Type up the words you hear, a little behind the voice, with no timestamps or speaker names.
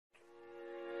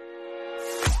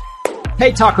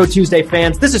Hey, Taco Tuesday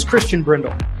fans, this is Christian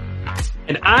Brindle.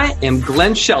 And I am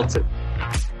Glenn Shelton.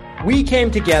 We came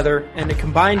together and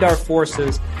combined our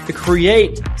forces to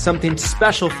create something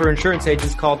special for insurance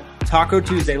agents called Taco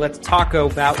Tuesday. Let's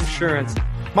taco about insurance.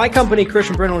 My company,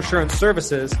 Christian Brindle Insurance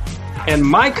Services, and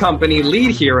my company, Lead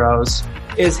Heroes,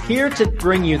 is here to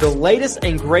bring you the latest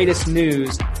and greatest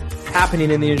news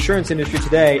happening in the insurance industry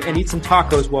today and eat some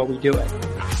tacos while we do it.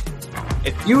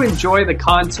 If you enjoy the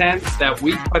content that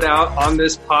we put out on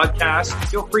this podcast,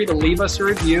 feel free to leave us a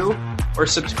review or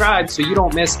subscribe so you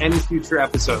don't miss any future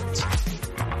episodes.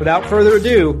 Without further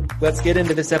ado, let's get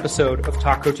into this episode of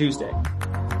Taco Tuesday.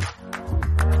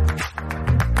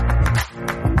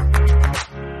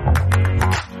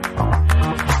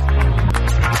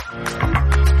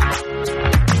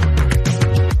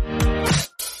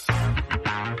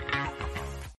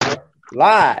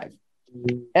 Live.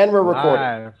 And we're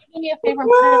recording. Give me a favorite.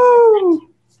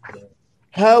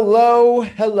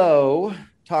 Hello,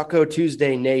 Taco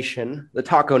Tuesday Nation, the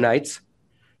Taco Nights.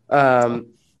 The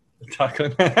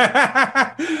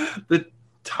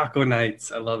Taco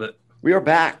Nights. I love it. We are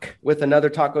back with another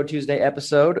Taco Tuesday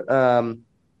episode.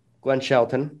 Glenn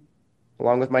Shelton,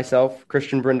 along with myself,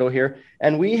 Christian Brindle here.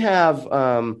 And we have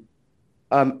a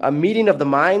meeting of the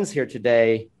minds here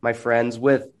today, my friends,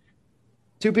 with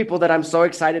two people that I'm so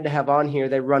excited to have on here.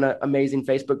 They run an amazing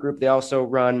Facebook group. They also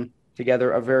run together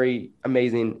a very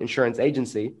amazing insurance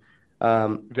agency.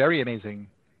 Very amazing.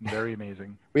 Very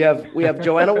amazing. We have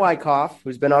Joanna Wyckoff,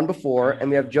 who's been on before, and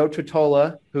we have Joe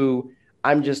Tritola, who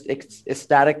I'm just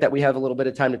ecstatic that we have a little bit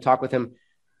of time to talk with him.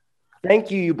 Thank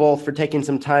you both for taking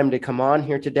some time to come on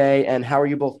here today. And how are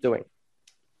you both doing?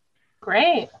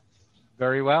 Great.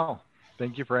 Very well.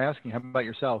 Thank you for asking. How about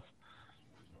yourself?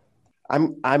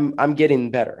 I'm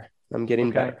getting better. I'm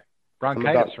getting better.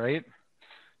 Bronchitis, right?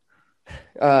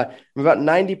 I'm about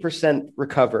 90%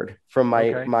 recovered from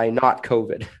my not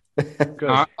COVID.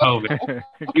 Not COVID.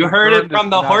 You heard it from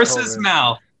the horse's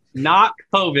mouth. Not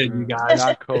COVID, you guys.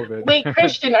 Not COVID. Wait,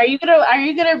 Christian, are you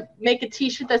gonna make a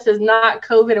T-shirt that says "Not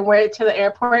COVID" and wear it to the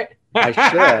airport? I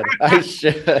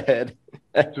should.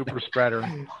 Super spreader.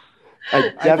 I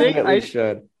definitely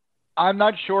should. I'm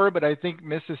not sure, but I think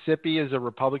Mississippi is a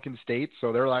Republican state,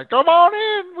 so they're like, "Come on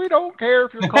in. We don't care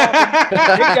if you're coughing.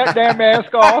 Take that damn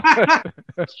mask off.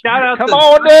 Shout out! Come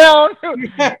on down.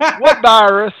 What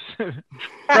virus?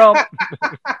 Trump."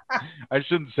 I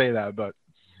shouldn't say that, but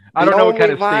I don't know what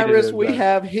kind of state it is. The only virus we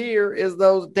have here is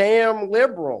those damn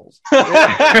liberals.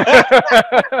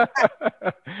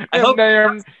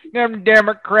 Them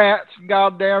Democrats.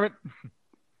 God damn it.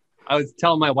 I was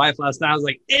telling my wife last night, I was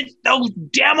like, it's those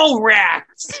demo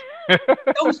rats.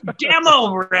 Those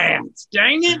demo rats.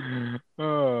 Dang it.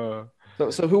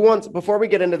 So who wants, before we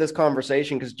get into this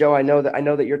conversation, because Joe, I know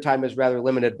that your time is rather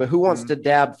limited, but who wants to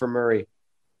dab for Murray?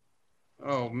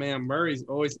 Oh man, Murray,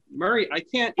 I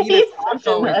can't eat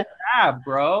a dab,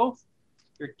 bro.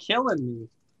 You're killing me.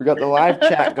 We got the live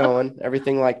chat going,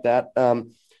 everything like that.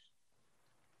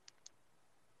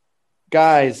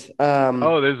 Guys,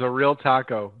 there's a real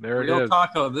taco. There it is. Real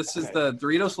taco. This is the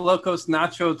Doritos Locos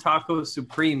Nacho Taco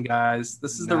Supreme, guys.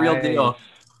 This is the real deal.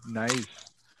 Nice.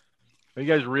 You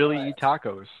guys really eat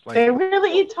tacos? They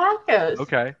really eat tacos.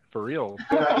 Okay, for real.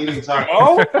 You're not eating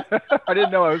tacos. I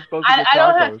didn't know I was supposed to get tacos. I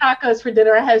don't have tacos for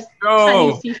dinner. I have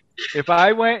Chinese seafood. If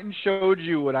I went and showed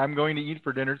you what I'm going to eat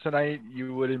for dinner tonight,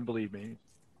 you wouldn't believe me.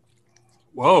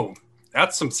 Whoa.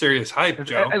 That's some serious hype,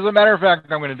 Joe. As a matter of fact,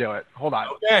 I'm going to do it. Hold on.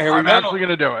 Okay, I'm actually going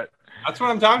to do it. That's what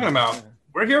I'm talking about.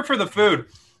 We're here for the food.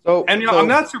 I'm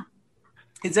not.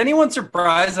 Is anyone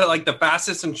surprised that like the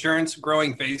fastest insurance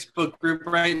growing Facebook group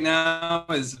right now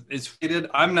is Faded?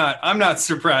 I'm not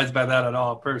surprised by that at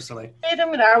all, personally. Wait a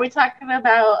minute. Are we talking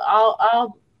about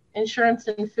all insurance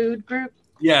and food groups?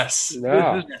 Yes.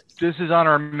 No. This is on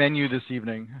our menu this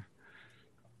evening.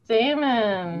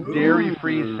 Salmon.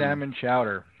 Dairy-free salmon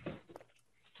chowder.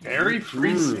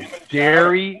 Dairy-free salmon.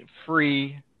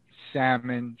 Dairy-free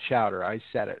salmon chowder. I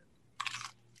said it.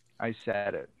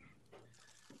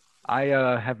 I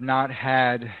have not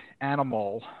had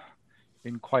animal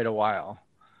in quite a while,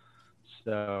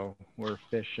 so we're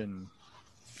fishing.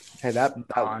 Hey, that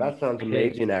sounds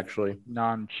amazing, actually.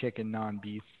 Non-chicken,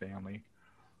 non-beef family.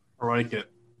 I like it.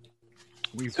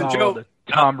 We follow the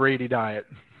Tom Brady diet.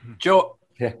 Joe,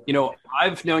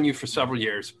 I've known you for several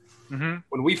years. Mm-hmm.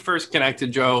 When we first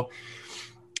connected, Joe,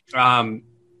 I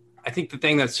think the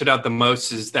thing that stood out the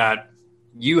most is that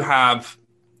you have,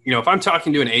 if I'm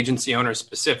talking to an agency owner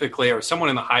specifically, or someone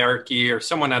in the hierarchy, or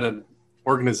someone at an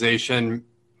organization,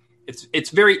 it's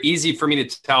very easy for me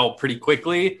to tell pretty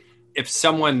quickly if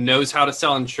someone knows how to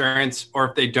sell insurance or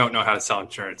if they don't know how to sell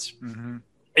insurance. Mm-hmm.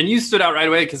 And you stood out right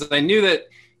away because I knew that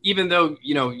even though,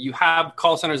 you have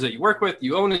call centers that you work with,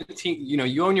 you own a team,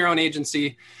 you own your own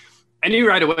agency. I knew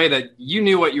right away that you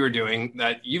knew what you were doing,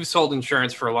 that you've sold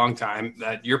insurance for a long time,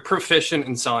 that you're proficient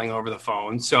in selling over the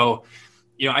phone. So,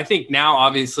 I think now,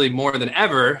 obviously, more than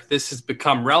ever, this has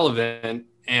become relevant.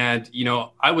 And,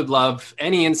 I would love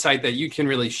any insight that you can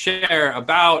really share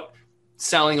about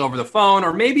selling over the phone.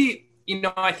 Or maybe,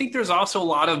 I think there's also a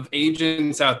lot of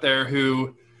agents out there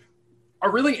who are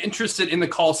really interested in the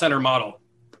call center model.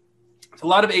 A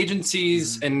lot of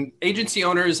agencies and agency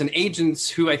owners and agents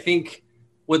who I think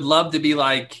would love to be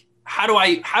like, how do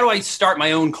I start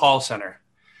my own call center?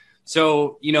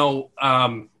 So,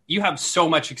 you have so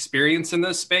much experience in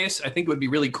this space. I think it would be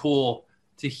really cool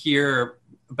to hear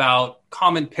about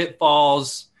common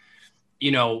pitfalls,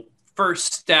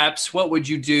 first steps. What would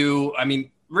you do? I mean,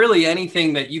 really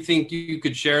anything that you think you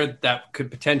could share that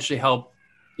could potentially help,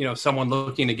 someone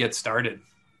looking to get started.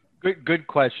 Good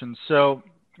question. So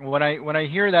when I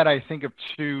hear that, I think of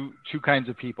two kinds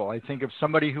of people. I think of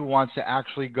somebody who wants to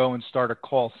actually go and start a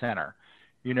call center,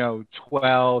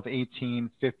 12,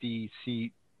 18, 50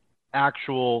 seat,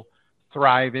 actual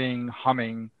thriving,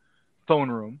 humming phone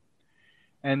room.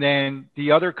 And then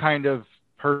the other kind of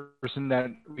person that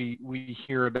we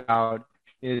hear about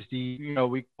is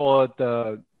we call it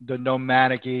the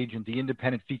nomadic agent, the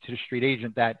independent feet to the street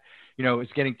agent that, is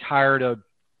getting tired of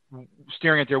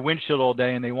staring at their windshield all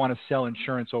day and they want to sell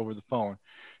insurance over the phone.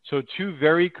 So two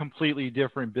very completely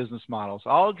different business models.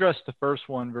 I'll address the first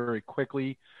one very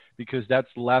quickly because that's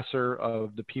lesser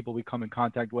of the people we come in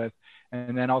contact with.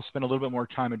 And then I'll spend a little bit more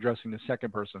time addressing the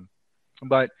second person.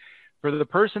 But for the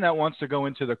person that wants to go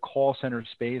into the call center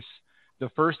space, the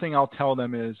first thing I'll tell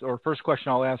them is, or first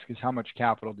question I'll ask is, how much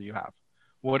capital do you have?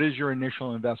 What is your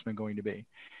initial investment going to be?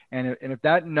 And if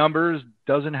that numbers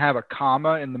doesn't have a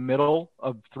comma in the middle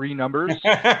of three numbers,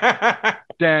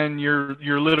 then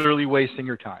you're literally wasting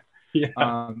your time.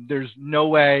 Yeah. There's no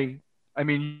way. I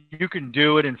mean, you can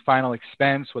do it in final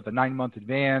expense with a 9-month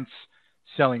advance,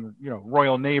 selling,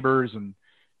 Royal Neighbors and,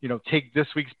 take this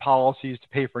week's policies to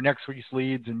pay for next week's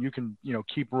leads. And you can,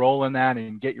 keep rolling that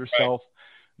and get yourself.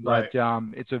 Right.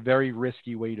 But it's a very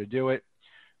risky way to do it.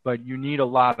 But you need a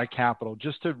lot of capital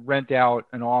just to rent out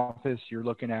an office. You're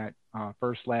looking at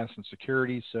first, last, and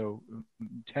security. So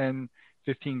 10,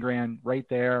 15 grand right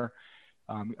there.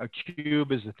 A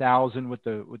cube is $1,000 with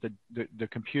the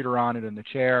computer on it and the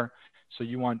chair. So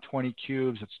you want 20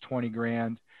 cubes, it's 20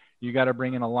 grand. You got to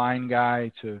bring in a line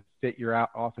guy to fit your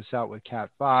office out with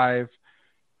Cat 5.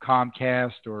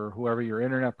 Comcast or whoever your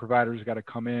internet provider's got to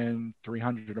come in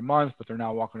 $300 a month, but they're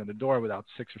not walking in the door without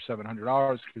 $600 or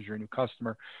 $700 because you're a new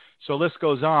customer. So list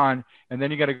goes on, and then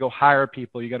you got to go hire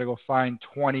people. You got to go find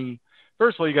 20.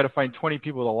 First of all, you got to find 20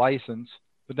 people with a license,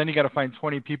 but then you got to find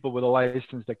 20 people with a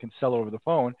license that can sell over the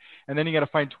phone, and then you got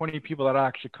to find 20 people that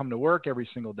actually come to work every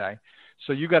single day.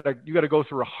 So you got to go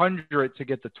through 100 to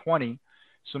get to 20.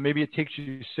 So maybe it takes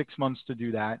you 6 months to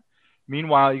do that.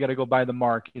 Meanwhile, you got to go buy the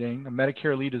marketing. A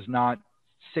Medicare lead is not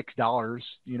 $6.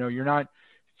 You're not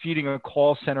feeding a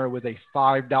call center with a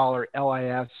 $5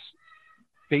 LIS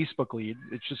Facebook lead.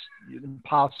 It's just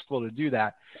impossible to do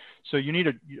that. So you need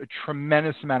a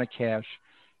tremendous amount of cash.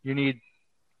 You need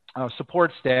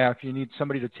support staff. You need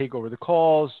somebody to take over the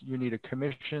calls. You need a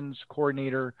commissions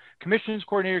coordinator. Commissions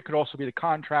coordinator could also be the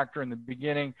contractor in the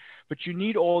beginning, but you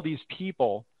need all these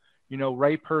people,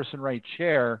 right person, right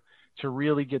chair, to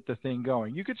really get the thing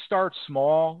going. You could start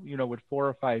small, with 4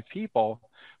 or 5 people,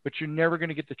 but you're never going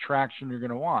to get the traction you're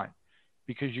going to want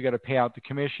because you got to pay out the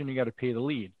commission, you got to pay the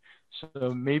lead.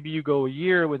 So maybe you go a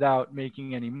year without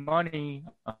making any money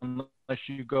unless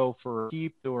you go for a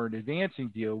keep or an advancing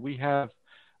deal. We have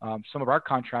some of our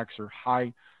contracts are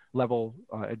high level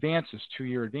advances,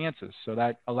 2-year advances. So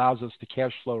that allows us to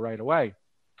cash flow right away.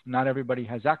 Not everybody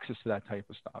has access to that type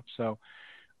of stuff. So,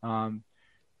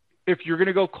 if you're going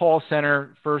to go call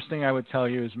center, first thing I would tell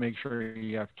you is make sure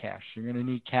you have cash. You're going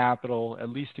to need capital at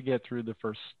least to get through the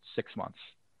first 6 months,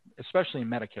 especially in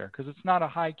Medicare, because it's not a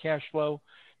high cash flow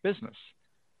business.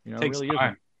 It really isn't.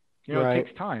 Right. It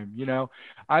takes time.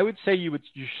 I would say you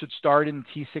should start in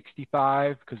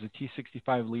T65 because the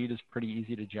T65 lead is pretty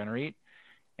easy to generate,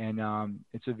 and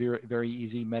it's a very, very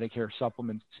easy Medicare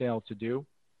supplement sale to do,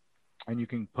 and you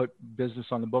can put business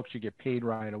on the books. You get paid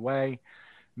right away.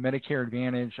 Medicare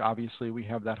Advantage, obviously, we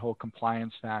have that whole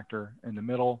compliance factor in the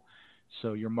middle.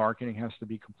 So your marketing has to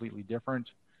be completely different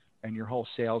and your whole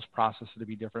sales process has to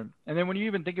be different. And then when you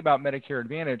even think about Medicare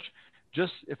Advantage,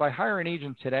 just if I hire an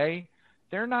agent today,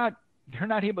 they're not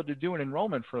able to do an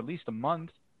enrollment for at least a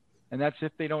month. And that's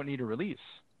if they don't need a release.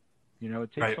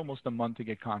 It takes almost a month to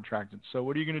get contracted. So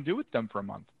what are you going to do with them for a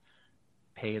month?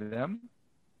 Pay them,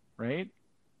 right?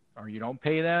 Or you don't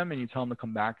pay them and you tell them to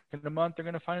come back in a month, they're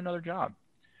going to find another job.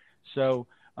 So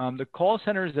the call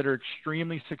centers that are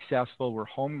extremely successful were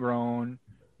homegrown,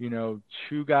 2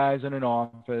 guys in an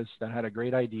office that had a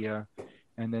great idea.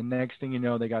 And then next thing you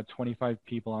know, they got 25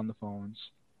 people on the phones.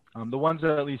 The ones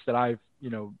that at least that I've,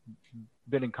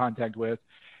 been in contact with.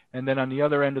 And then on the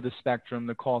other end of the spectrum,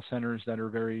 the call centers that are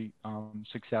very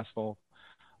successful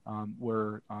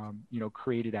were,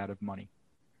 created out of money.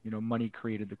 Money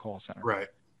created the call center. Right.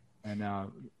 And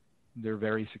they're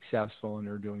very successful and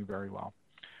they're doing very well.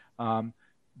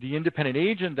 The independent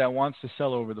agent that wants to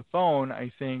sell over the phone,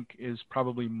 I think, is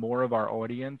probably more of our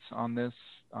audience on this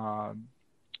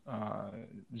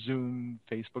Zoom,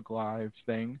 Facebook Live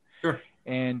thing. Sure.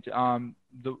 And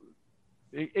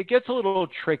it gets a little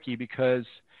tricky because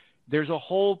there's a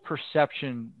whole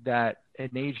perception that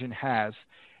an agent has,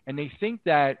 and they think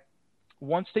that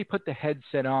once they put the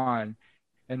headset on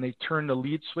and they turn the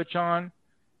lead switch on,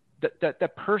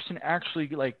 that person actually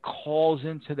like calls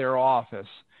into their office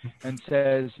and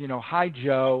says, "Hi,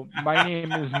 Joe, my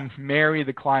name is Mary,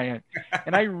 the client,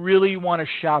 and I really want to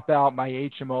shop out my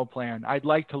HMO plan. I'd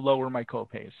like to lower my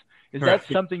copays. Is that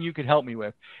something you could help me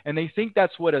with?" And they think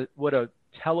that's what a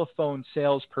telephone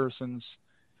salesperson's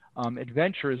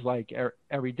adventure is like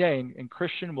every day. And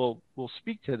Christian will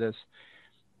speak to this.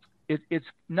 It's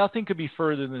nothing could be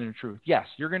further than the truth. Yes,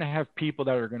 you're going to have people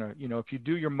that are going to, if you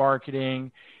do your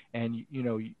marketing and,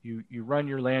 you run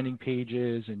your landing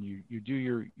pages and you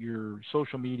do your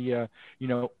social media,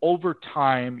 over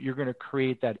time, you're going to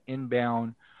create that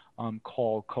inbound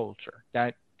call culture.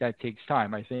 That takes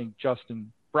time. I think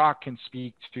Justin Brock can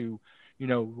speak to,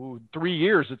 3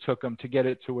 years it took him to get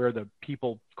it to where the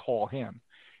people call him.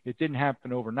 It didn't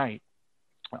happen overnight.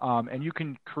 And you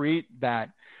can create that,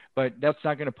 but that's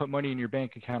not going to put money in your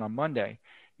bank account on Monday.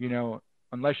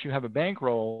 Unless you have a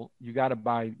bankroll, you got to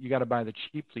buy the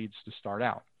cheap leads to start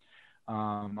out.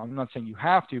 I'm not saying you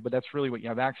have to, but that's really what you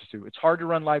have access to. It's hard to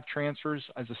run live transfers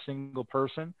as a single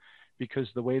person because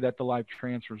the way that the live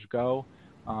transfers go,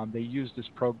 they use this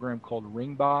program called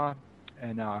Ringba,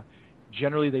 and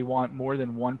generally they want more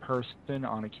than one person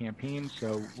on a campaign.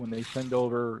 So when they send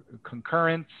over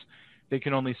concurrents, they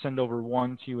can only send over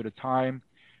one to you at a time.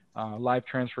 Live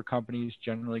transfer companies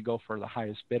generally go for the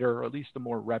highest bidder, or at least the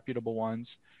more reputable ones.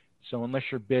 So unless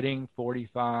you're bidding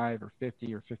 45 or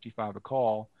 50 or 55 a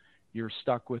call, you're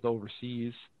stuck with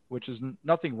overseas, which is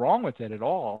nothing wrong with it at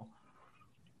all.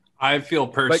 I feel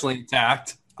personally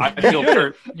attacked. I feel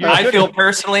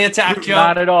personally attacked, Joe.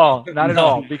 Not at all. Not at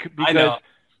all.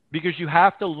 Because you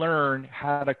have to learn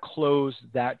how to close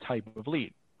that type of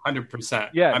lead.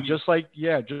 100%. Yeah, just like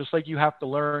you have to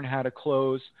learn how to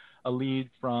close a lead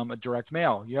from a direct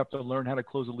mail. You have to learn how to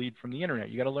close a lead from the internet.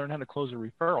 You got to learn how to close a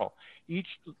referral. Each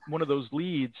one of those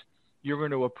leads, you're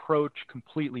going to approach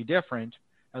completely different,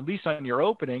 at least on your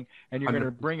opening, and you're going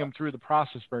to bring them through the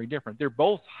process very different. They're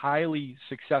both highly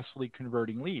successfully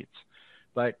converting leads,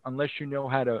 but unless you know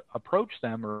how to approach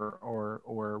them or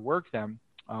work them,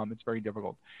 it's very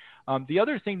difficult. The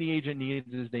other thing the agent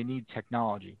needs is they need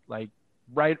technology. Like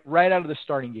right out of the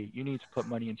starting gate, you need to put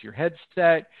money into your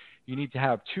headset. You need to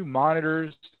have 2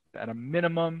 monitors at a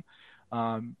minimum.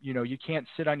 You can't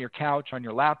sit on your couch on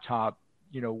your laptop,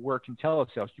 work in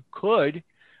telesales. You could,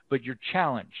 but you're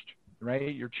challenged,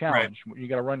 right? You're challenged. Right. You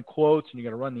got to run quotes and you got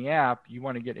to run the app. You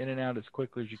want to get in and out as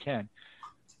quickly as you can.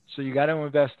 So you got to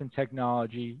invest in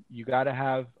technology. You got to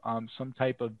have some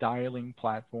type of dialing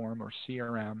platform or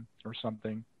CRM or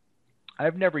something.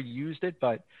 I've never used it,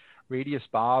 but Radius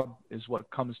Bob is what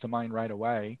comes to mind right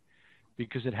away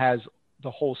because it has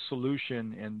the whole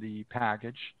solution in the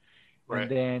package. Right.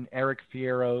 And then Eric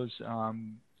Fierro's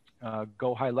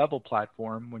Go High Level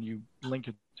platform, when you link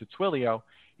it to Twilio,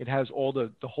 it has all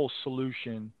the whole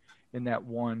solution in that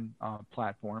one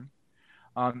platform.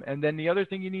 And then the other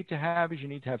thing you need to have is you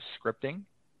need to have scripting.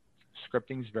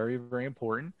 Scripting is very, very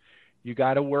important. You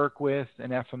got to work with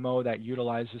an FMO that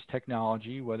utilizes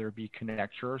technology, whether it be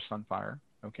Connecture or Sunfire.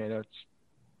 Okay,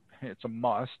 it's a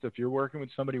must. If you're working with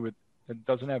somebody that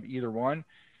doesn't have either one,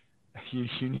 you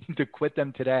need to quit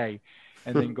them today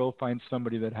and then go find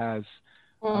somebody that has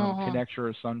Connecture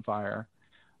or Sunfire.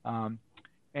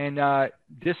 And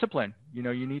discipline,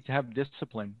 you need to have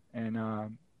discipline,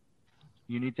 and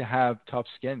you need to have tough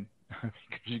skin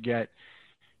because you're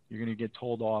going to get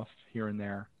told off here and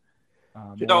there.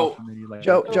 Joe,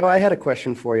 I had a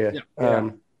question for you. Yeah.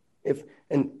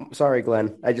 Sorry,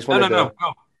 Glenn, I just wanted to.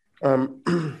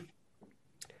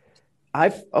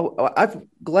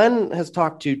 Glenn has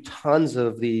talked to tons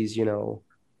of these,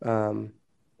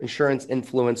 insurance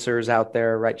influencers out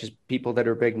there, right? Just people that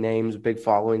are big names, big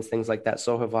followings, things like that.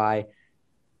 So have I.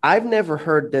 I've never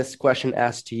heard this question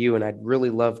asked to you, and I'd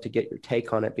really love to get your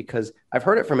take on it because I've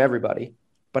heard it from everybody,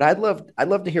 but I'd love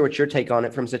to hear what your take on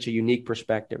it from such a unique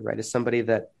perspective, right? As somebody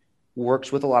that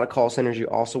works with a lot of call centers, you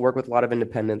also work with a lot of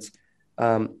independents.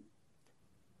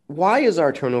 Why is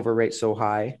our turnover rate so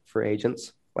high for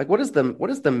agents? Like, what is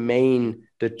the main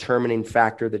determining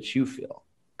factor that you feel?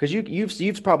 Because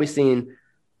you've probably seen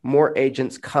more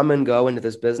agents come and go into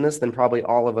this business than probably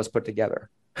all of us put together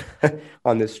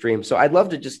on this stream. So I'd love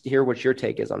to just hear what your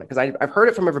take is on it, because I've heard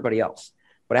it from everybody else,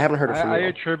 but I haven't heard it from you. I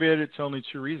attribute it to only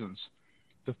two reasons.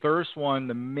 The first one,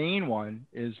 the main one,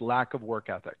 is lack of work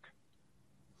ethic.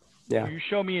 Yeah. You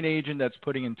show me an agent that's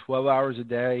putting in 12 hours a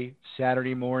day,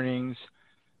 Saturday mornings,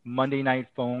 Monday night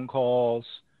phone calls,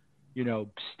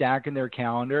 stacking their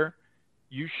calendar.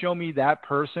 You show me that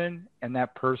person and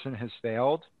that person has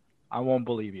failed, I won't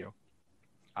believe you.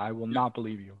 I will not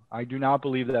believe you. I do not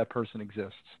believe that person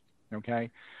exists. Okay.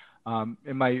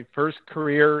 In my first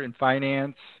career in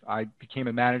finance, I became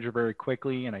a manager very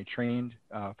quickly, and I trained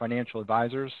financial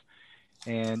advisors.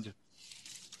 And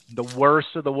the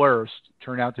worst of the worst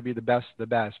turned out to be the best of the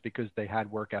best because they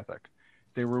had work ethic.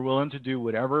 They were willing to do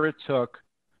whatever it took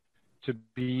to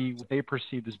be what they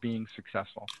perceived as being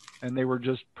successful. And they were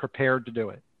just prepared to do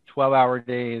it. 12-hour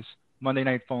days, Monday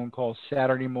night phone calls,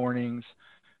 Saturday mornings,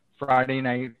 Friday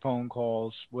night phone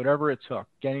calls, whatever it took,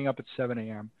 getting up at 7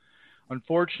 a.m.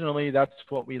 Unfortunately, that's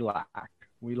what we lack.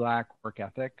 We lack work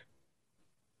ethic.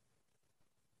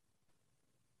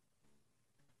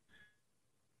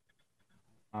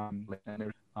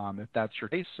 If that's your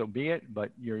case, so be it.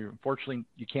 But unfortunately,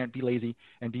 you can't be lazy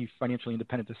and be financially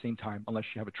independent at the same time unless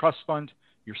you have a trust fund,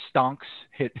 your stonks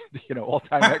hit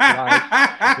all-time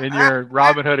highs in your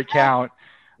Robinhood account,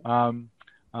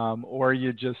 or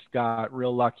you just got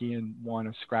real lucky and won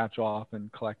a scratch off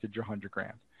and collected your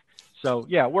 $100,000. So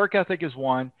yeah, work ethic is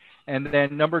one, and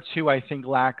then number two, I think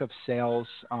lack of sales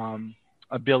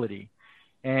ability.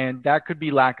 And that could be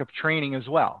lack of training as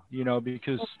well,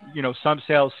 because, some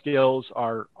sales skills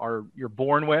are you're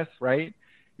born with, right?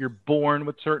 You're born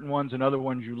with certain ones and other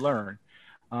ones you learn.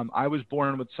 I was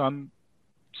born with some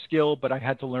skill, but I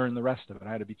had to learn the rest of it.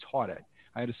 I had to be taught it.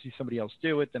 I had to see somebody else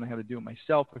do it. Then I had to do it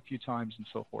myself a few times and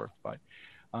so forth. But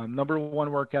number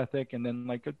one, work ethic. And then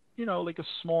like a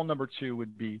small number two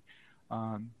would be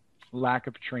lack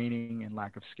of training and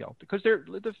lack of skill, because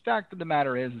the fact of the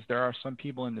matter is there are some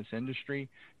people in this industry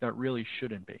that really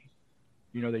shouldn't be.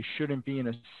 They shouldn't be in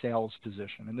a sales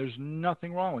position, and there's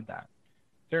nothing wrong with that.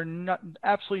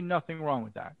 Absolutely nothing wrong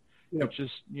with that. Yep. It's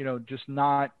just just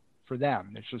not for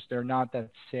them. It's just they're not that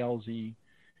salesy,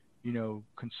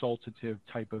 consultative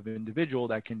type of individual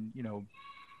that can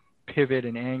pivot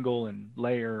and angle and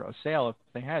layer a sale if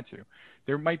they had to.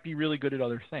 They might be really good at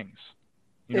other things.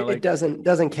 It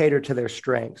doesn't cater to their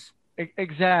strengths.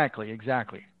 Exactly.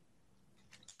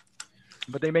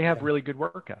 But they may have really good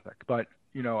work ethic. But,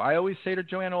 I always say to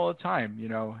Joanne all the time,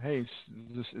 hey,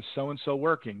 is so-and-so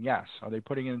working? Yes. Are they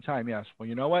putting in time? Yes. Well,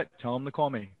 you know what? Tell them to call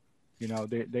me.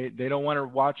 They don't want to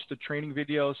watch the training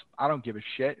videos. I don't give a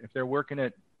shit. If they're working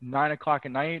at 9 o'clock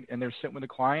at night and they're sitting with a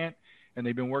client and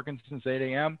they've been working since 8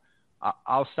 a.m.,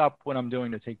 I'll stop what I'm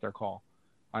doing to take their call.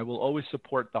 I will always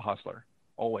support the hustler.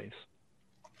 Always.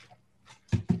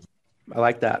 I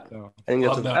like that. So, I think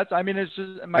it's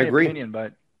just my opinion,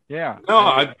 but yeah. No,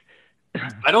 I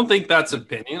don't think that's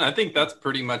opinion. I think that's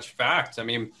pretty much fact. I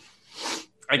mean,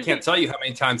 I can't tell you how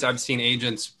many times I've seen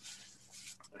agents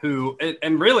who,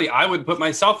 and really, I would put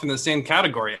myself in the same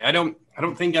category. I don't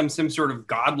think I'm some sort of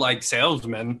godlike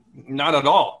salesman. Not at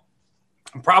all.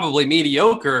 I'm probably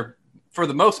mediocre for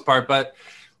the most part, but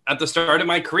at the start of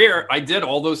my career, I did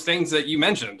all those things that you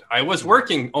mentioned. I was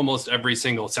working almost every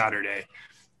single Saturday.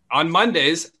 On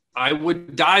Mondays, I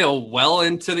would dial well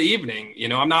into the evening.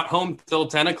 I'm not home till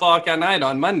 10 o'clock at night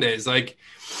on Mondays. Like,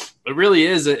 it really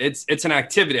is. It's an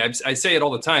activity. I say it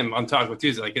all the time on Talk with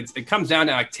Tuesday. Like, it comes down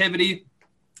to activity.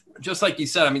 Just like you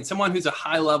said, I mean, someone who's a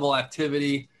high level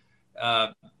activity,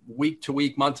 week to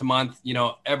week, month to month,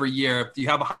 every year, if you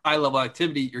have a high level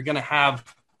activity, you're going to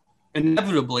have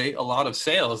inevitably a lot of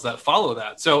sales that follow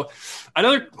that. So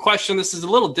another question, this is a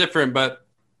little different, but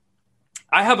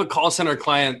I have a call center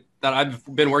client that I've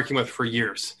been working with for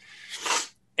years.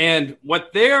 And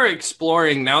what they're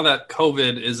exploring now that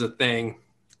COVID is a thing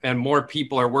and more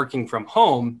people are working from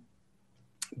home,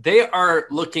 they are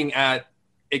looking at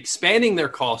expanding their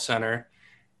call center.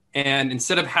 And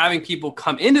instead of having people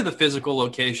come into the physical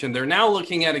location, they're now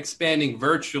looking at expanding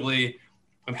virtually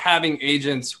and having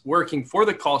agents working for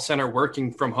the call center,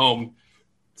 working from home.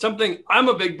 something I'm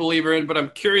a big believer in, but I'm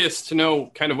curious to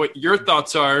know kind of what your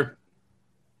thoughts are.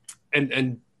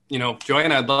 And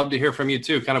Joanna, I'd love to hear from you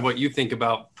too, kind of what you think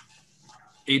about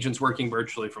agents working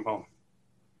virtually from home.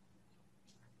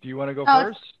 Do you want to go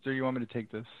first, or do you want me to take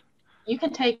this? You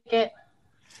can take it.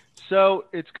 So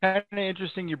it's kind of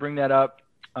interesting you bring that up.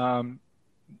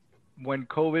 When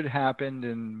COVID happened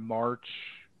in March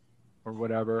or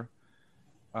whatever,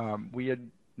 we had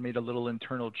made a little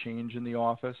internal change in the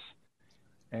office,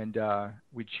 and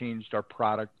we changed our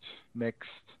product mix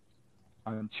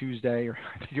on Tuesday, or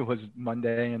I think it was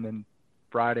Monday, and then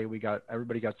Friday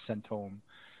everybody got sent home.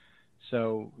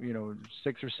 So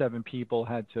 6 or 7 people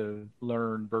had to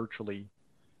learn virtually,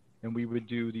 and we would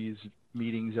do these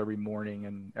meetings every morning,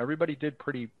 and everybody did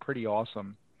pretty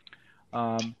awesome.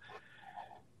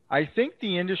 I think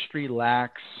the industry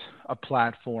lacks a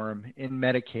platform in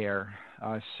Medicare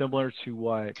similar to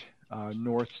what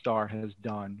North Star has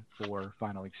done for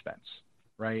Final Expense,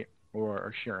 right? Or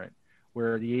Assurant,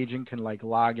 where the agent can like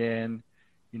log in,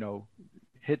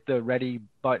 hit the ready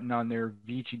button on their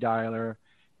Vici dialer,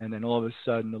 and then all of a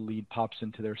sudden the lead pops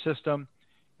into their system.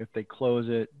 If they close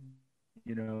it,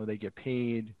 they get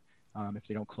paid. If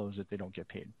they don't close it, they don't get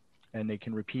paid. And they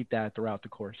can repeat that throughout the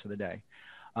course of the day.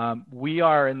 We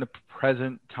are in the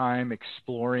present time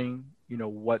exploring,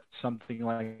 what something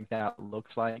like that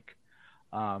looks like.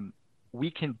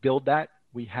 We can build that.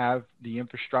 We have the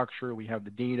infrastructure, we have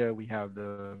the data, we have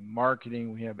the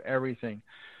marketing, we have everything.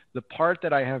 The part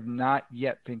that I have not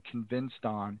yet been convinced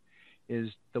on is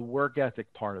the work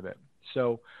ethic part of it.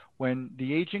 So when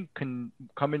the agent can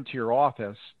come into your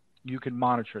office, you can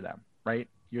monitor them, right?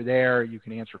 You're there, you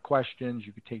can answer questions,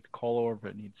 you can take the call over if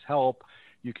it needs help,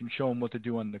 you can show them what to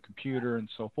do on the computer and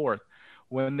so forth.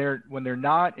 When they're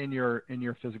not in your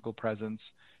physical presence,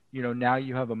 now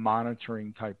you have a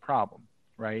monitoring type problem,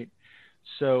 right?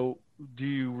 So do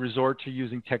you resort to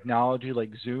using technology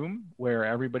like Zoom, where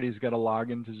everybody's got to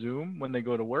log into Zoom when they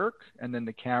go to work and then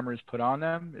the camera is put on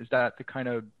them? Is that the kind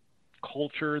of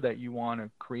culture that you want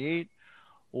to create?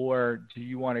 Or do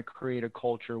you want to create a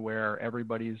culture where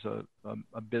everybody's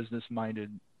a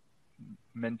business-minded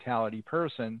mentality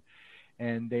person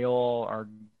and they all are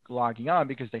logging on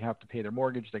because they have to pay their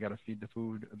mortgage, they got to feed the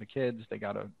food of the kids, they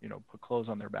got to put clothes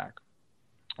on their back?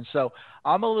 And so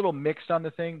I'm a little mixed on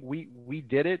the thing. We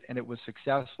did it and it was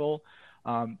successful.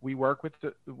 We work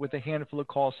with a handful of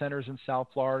call centers in South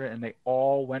Florida, and they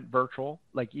all went virtual.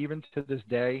 Like even to this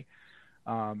day,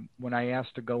 when I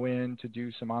asked to go in to do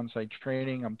some on-site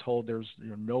training, I'm told there's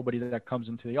nobody that comes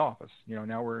into the office.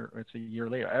 Now it's a year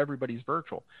later, everybody's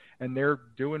virtual, and they're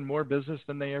doing more business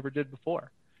than they ever did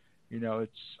before.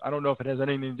 I don't know if it has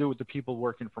anything to do with the people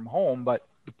working from home, but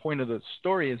the point of the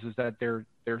story is that they're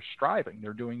striving,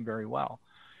 they're doing very well.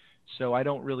 So I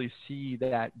don't really see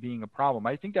that being a problem.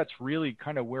 I think that's really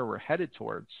kind of where we're headed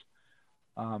towards.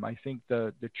 I think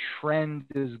the trend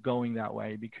is going that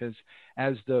way because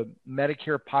as the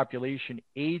Medicare population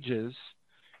ages,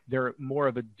 they're more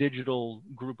of a digital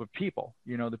group of people.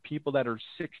 The people that are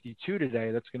 62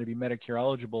 today, that's going to be Medicare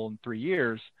eligible in 3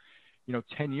 years.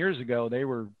 10 years ago, they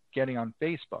were getting on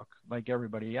Facebook like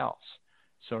everybody else.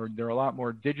 So they're a lot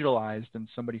more digitalized than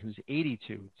somebody who's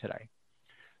 82 today.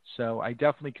 So I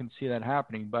definitely can see that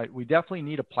happening, but we definitely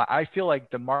need I feel like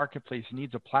the marketplace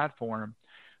needs a platform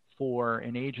for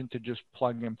an agent to just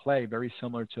plug and play, very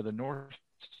similar to the North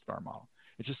Star model.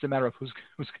 It's just a matter of who's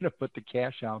going to put the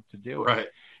cash out to do it. Right.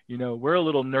 We're a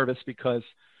little nervous because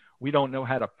we don't know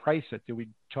how to price it. Do we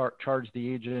charge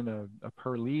the agent a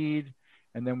per lead?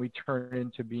 And then we turn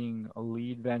into being a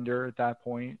lead vendor at that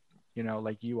point,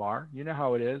 like you are. You know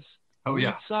how it is. Oh, the yeah.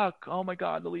 Leads suck. Oh, my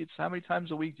God, the leads. How many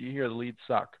times a week do you hear the leads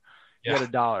suck? You Yeah.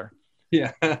 got $1.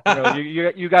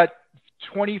 Yeah. You got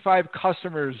 25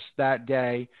 customers that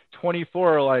day.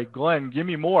 24 are like, Glenn, give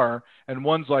me more. And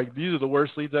one's like, these are the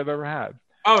worst leads I've ever had.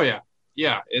 Oh, yeah.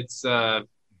 Yeah. It's, you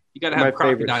got to have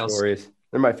crocodiles.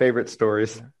 They're my favorite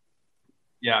stories.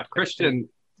 Yeah. Christian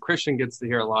gets to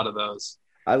hear a lot of those.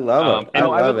 I love it.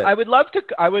 I would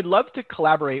love to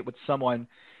collaborate with someone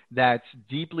that's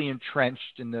deeply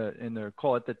entrenched in the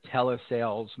call it the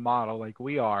telesales model like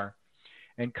we are,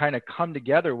 and kind of come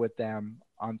together with them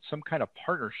on some kind of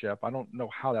partnership. I don't know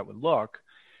how that would look,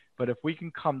 but if we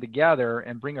can come together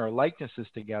and bring our likenesses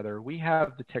together, we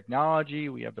have the technology,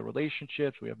 we have the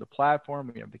relationships, we have the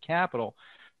platform, we have the capital.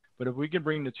 But if we can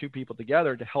bring the two people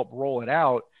together to help roll it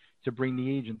out, to bring the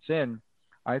agents in,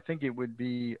 I think it would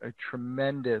be a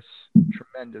tremendous,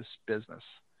 tremendous business.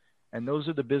 And those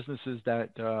are the businesses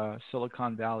that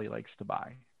Silicon Valley likes to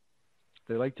buy.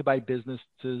 They like to buy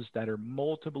businesses that are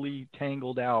multiply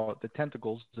tangled out, the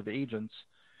tentacles of agents,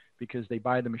 because they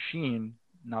buy the machine,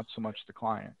 not so much the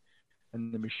client.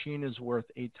 And the machine is worth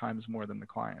 8 times more than the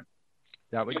client.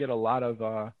 That would get a lot of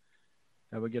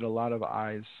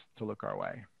eyes to look our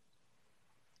way.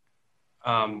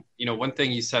 One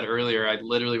thing you said earlier, I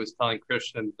literally was telling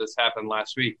Christian this happened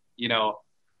last week.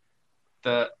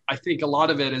 I think a lot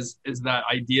of it is that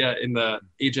idea in the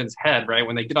agent's head, right?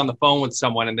 When they get on the phone with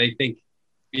someone and they think,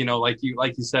 like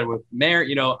you said with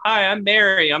Mary, hi, I'm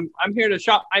Mary. I'm here to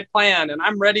shop my plan and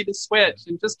I'm ready to switch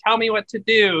and just tell me what to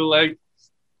do. Like,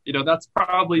 that's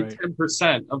probably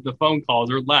 10% of the phone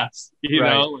calls or less,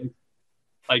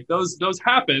 like those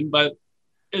happen, but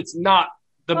it's not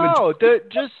the majority.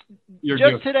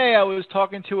 Just today I was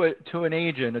talking to an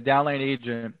agent, a downline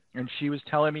agent, and she was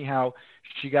telling me how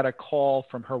she got a call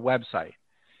from her website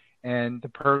and the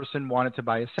person wanted to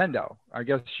buy a Sendo. I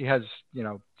guess she has,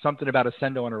 something about a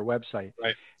Sendo on her website.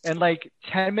 Right. And like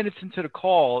 10 minutes into the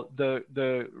call,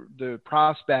 the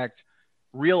prospect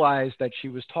realized that she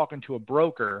was talking to a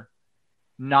broker,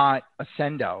 not a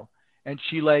Sendo. And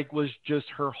she was just,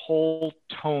 her whole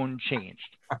tone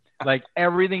changed. Like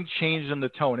everything changed in the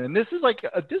tone. And this is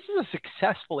this is a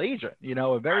successful agent,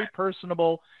 a very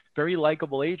personable, very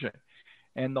likable agent.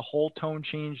 And the whole tone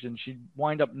changed and she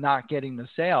wind up not getting the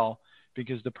sale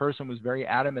because the person was very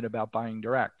adamant about buying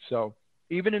direct. So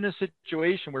even in a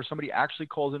situation where somebody actually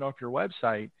calls in off your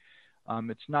website,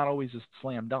 it's not always a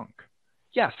slam dunk.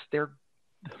 Yes, they're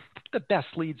the best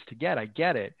leads to get. I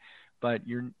get it. But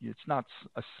it's not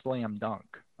a slam dunk,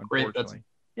 unfortunately.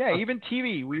 Yeah, even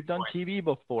TV. We've done TV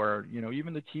before.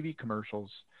 Even the TV commercials.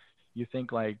 You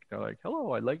think they're like,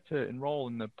 hello, I'd like to enroll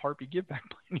in the Part B Give Back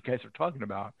plan you guys are talking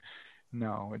about.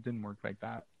 No, it didn't work like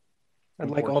that. I'd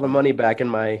like all the money back in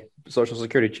my Social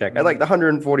Security check. I'd like the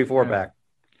 144 back.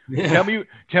 Yeah.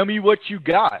 Tell me what you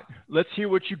got. Let's hear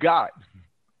what you got.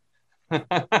 If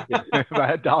I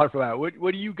had $1 for that,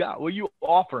 what do you got? What are you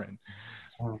offering?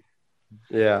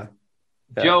 Yeah.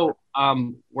 Joe,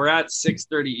 we're at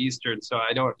 6:30 Eastern, so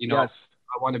I don't, yes.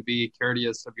 I want to be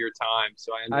courteous of your time.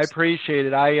 So I appreciate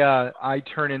it. I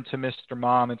turn into Mr.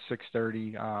 Mom at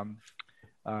 6:30.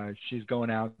 She's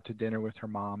going out to dinner with her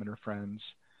mom and her friends.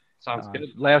 Sounds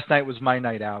good. Last night was my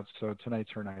night out, so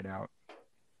tonight's her night out.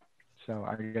 So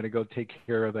I got to go take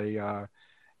care of a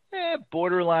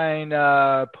borderline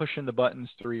pushing the buttons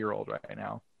 3-year-old right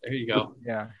now. There you go.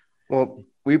 Yeah. Well,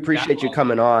 we appreciate you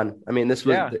coming on. I mean, this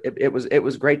was it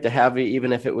was great to have you,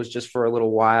 even if it was just for a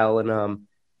little while.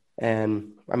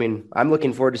 And I mean, I'm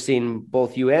looking forward to seeing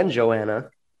both you and Joanna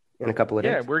in a couple of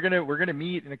days. Yeah, we're gonna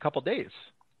meet in a couple of days,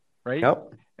 right?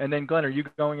 Yep. And then Glenn, are you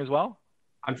going as well?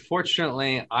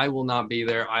 Unfortunately, I will not be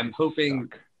there. I'm hoping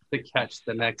to catch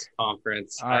the next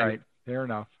conference. All right, fair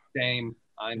enough. Shame,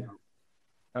 I know.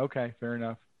 Okay, fair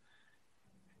enough.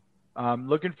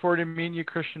 Looking forward to meeting you,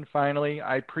 Christian, finally.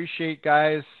 I appreciate,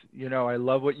 guys. I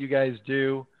love what you guys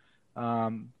do.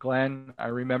 Glenn, I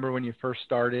remember when you first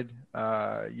started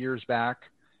years back,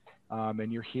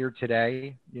 and you're here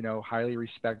today, highly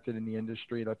respected in the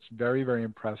industry. That's very, very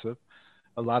impressive.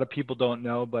 A lot of people don't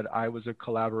know, but I was a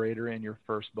collaborator in your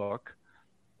first book.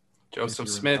 Joseph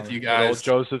Smith, you guys.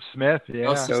 Joseph Smith, yeah.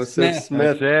 Joseph Smith.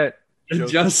 That's it.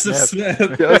 Joseph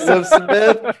Smith. Joseph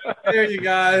Smith. There you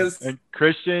guys. And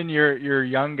Christian, you're a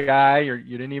young guy.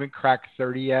 You didn't even crack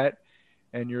 30 yet,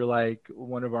 and you're like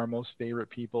one of our most favorite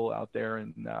people out there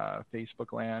in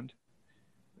Facebook land,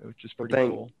 which is pretty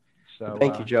cool. So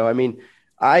thank you, Joe. I mean,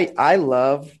 I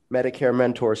love Medicare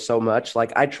Mentors so much.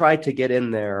 Like, I try to get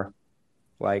in there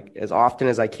as often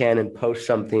as I can and post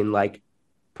something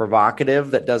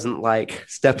provocative that doesn't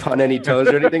step on any toes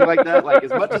or anything like that, as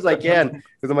much as I can,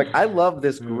 because I'm I love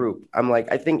this group. I'm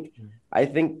I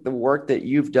think the work that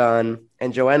you've done,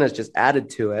 and Joanna's just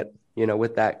added to it,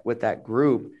 with that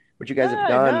group, what you guys have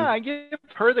done. I give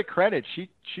her the credit. She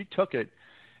took it.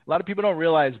 A lot of people don't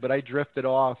realize, but I drifted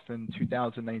off in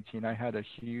 2019. I had a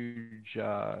huge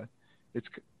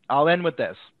I'll end with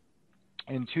this.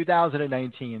 In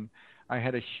 2019, I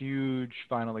had a huge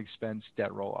final expense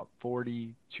debt roll up,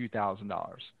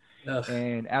 $42,000.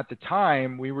 And at the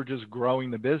time, we were just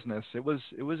growing the business. It was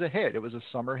a hit. It was a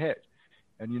summer hit.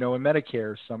 And, in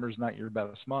Medicare, summer's not your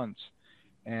best months.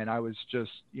 And I was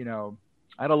just, I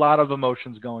had a lot of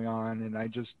emotions going on. And I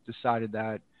just decided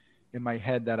that in my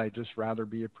head that I'd just rather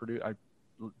be a producer.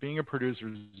 Being a producer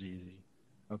is easy.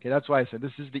 Okay, that's why I said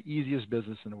this is the easiest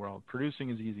business in the world.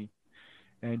 Producing is easy.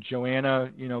 And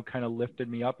Joanna, kind of lifted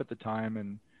me up at the time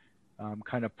and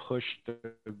kind of pushed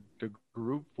the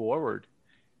group forward.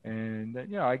 And,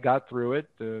 I got through it.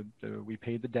 We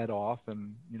paid the debt off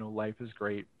and, life is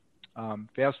great.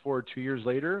 Fast forward 2 years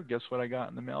later, guess what I got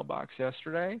in the mailbox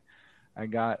yesterday? I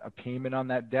got a payment on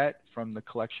that debt from the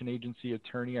collection agency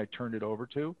attorney I turned it over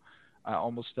to. I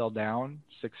almost fell down,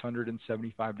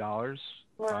 $675.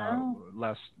 Wow.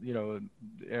 Less,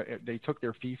 they took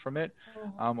their fee from it.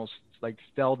 I almost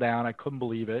fell down. I couldn't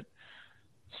believe it.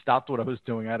 Stopped what I was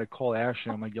doing. I had to call Ashley.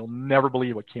 I'm like, you'll never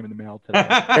believe what came in the mail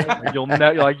today.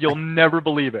 You'll never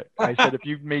believe it. I said, if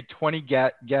you made 20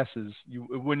 guesses,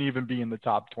 it wouldn't even be in the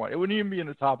top 20. It wouldn't even be in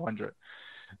the top 100.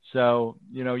 So,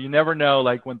 you never know,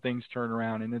 when things turn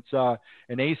around. And it's an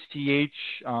ACH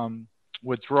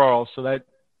withdrawal, so that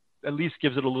at least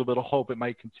gives it a little bit of hope. It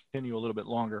might continue a little bit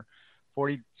longer.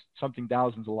 40-something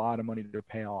thousand is a lot of money to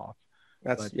pay off.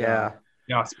 Yeah,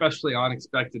 especially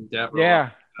unexpected debt. Yeah.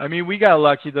 I mean, we got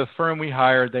lucky. The firm we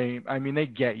hired, they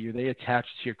get you. They attach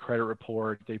to your credit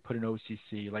report. They put an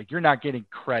OCC. You're not getting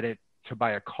credit to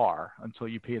buy a car until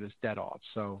you pay this debt off.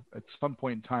 So at some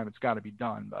point in time, it's got to be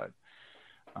done. But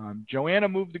Joanna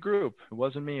moved the group. It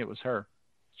wasn't me. It was her.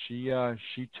 She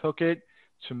took it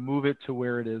to move it to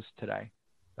where it is today.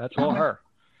 That's all her.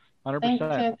 100%.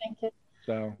 Thank you.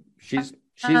 So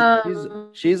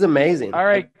she's amazing. All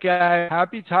right, guys.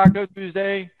 Happy Taco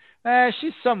Tuesday.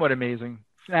 She's somewhat amazing.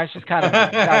 She's kind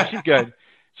of she's good.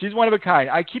 She's one of a kind.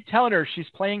 I keep telling her she's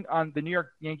playing on the New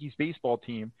York Yankees baseball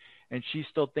team, and she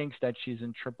still thinks that she's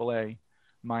in AAA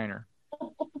minor.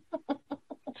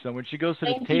 So when she goes to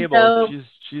the table,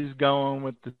 she's going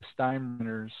with the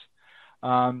Steinbrenners.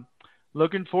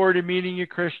 Looking forward to meeting you,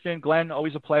 Christian. Glenn,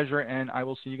 always a pleasure, and I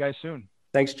will see you guys soon.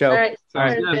 Thanks, Joe. All right.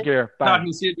 Take care. Bye.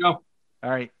 See you, Joe. All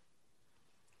right.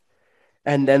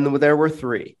 And then there were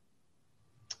three.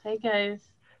 Hey, guys.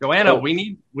 Joanna,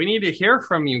 we need to hear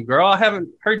from you, girl. I haven't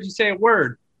heard you say a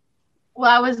word.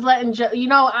 Well, I was letting Joe,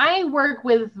 I work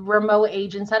with remote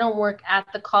agents. I don't work at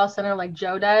the call center like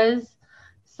Joe does.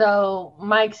 So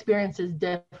my experience is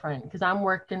different because I'm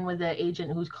working with an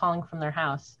agent who's calling from their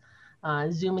house,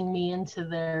 zooming me into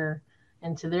their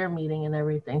meeting and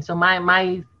everything. So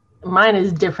mine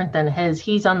is different than his.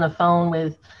 He's on the phone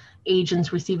with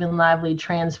agents receiving live lead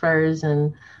transfers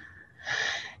and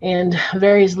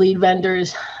various lead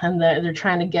vendors, and they're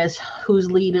trying to guess whose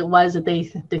lead it was that they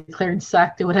declared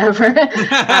sucked or whatever.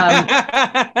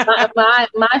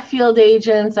 My field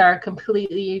agents are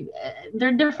completely,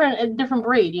 they're different, a different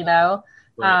breed,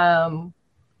 Right.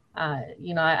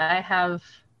 I have,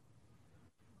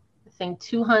 I think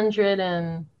 200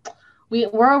 and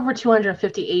we're over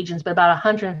 250 agents, but about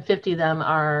 150 of them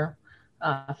are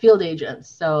field agents.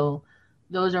 So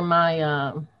those are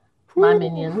my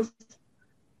minions.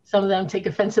 Some of them take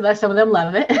offense to that. Some of them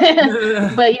love it.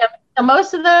 But yeah,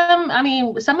 most of them,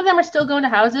 some of them are still going to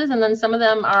houses, and then some of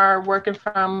them are working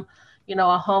from,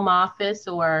 a home office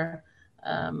or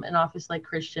an office like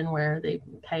Christian where they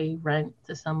pay rent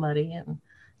to somebody and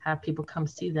have people come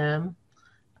see them.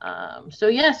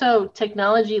 So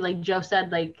technology, like Joe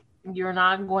said, you're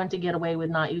not going to get away with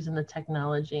not using the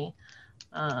technology.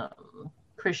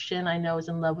 Christian, I know, is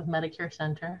in love with Medicare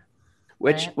Center.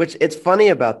 Which it's funny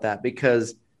about that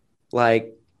because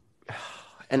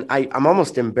and I'm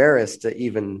almost embarrassed to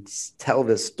even tell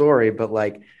this story, but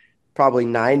probably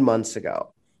 9 months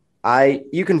ago,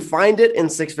 you can find it in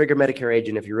Six Figure Medicare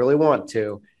Agent if you really want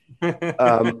to.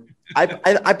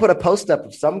 I put a post up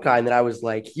of some kind that I was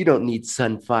like, you don't need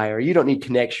Sunfire. You don't need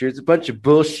Connexure. It's a bunch of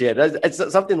bullshit. It's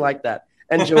something like that.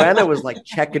 And Joanna was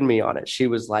checking me on it. She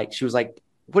was like,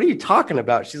 what are you talking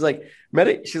about? She's like,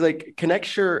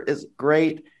 Connexure is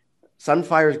great.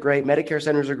 Sunfire is great. Medicare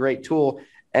Center is a great tool.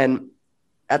 And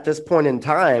at this point in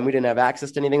time, we didn't have access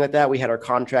to anything like that. We had our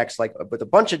contracts with a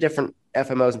bunch of different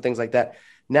FMOs and things like that.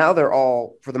 Now they're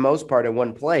all, for the most part, in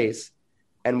one place.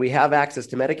 And we have access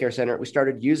to Medicare Center. We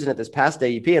started using it this past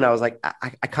AEP. And I was like,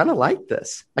 I kind of like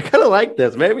this.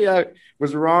 Maybe I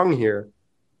was wrong here.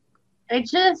 It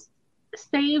just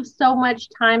saves so much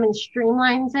time and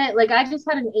streamlines it. I just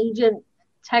had an agent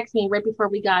text me right before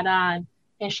we got on.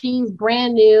 And she's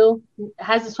brand new,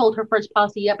 hasn't sold her first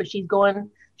policy yet, but she's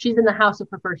in the house of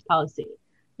her first policy,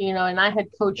 and I had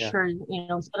coached her,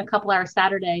 spent a couple hours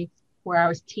Saturday where I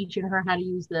was teaching her how to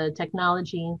use the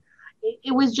technology.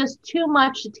 It was just too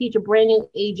much to teach a brand new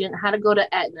agent how to go to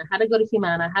Aetna, how to go to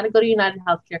Humana, how to go to United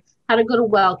Healthcare, how to go to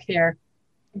WellCare,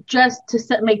 just to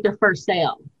make their first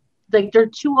sale. They're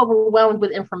too overwhelmed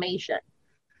with information.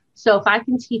 So if I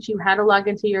can teach you how to log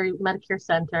into your Medicare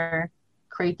Center,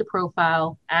 create the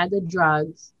profile, add the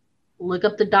drugs, look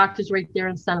up the doctors right there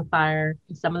in Sunfire.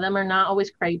 And some of them are not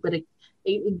always great, but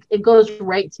it goes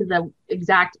right to the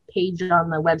exact page on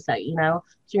the website, So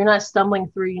you're not stumbling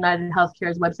through United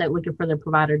Healthcare's website looking for their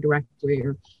provider directory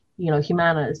or,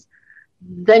 Humana's.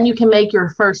 Then you can make your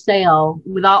first sale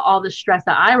without all the stress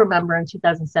that I remember in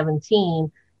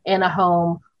 2017, in a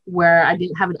home where I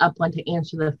didn't have an upline to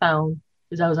answer the phone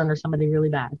because I was under somebody really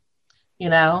bad, you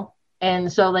know?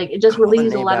 And so like it just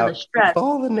relieves a lot of the stress.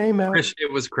 Call the name out.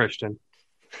 It was Christian.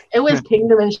 It was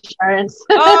Kingdom Insurance.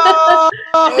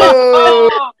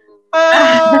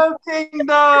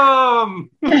 Kingdom.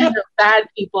 Bad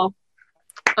people.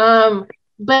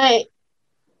 But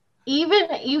even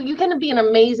you can be an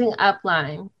amazing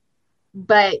upline,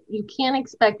 but you can't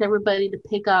expect everybody to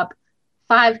pick up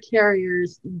 5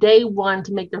 carriers day one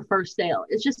to make their first sale.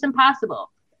 It's just impossible,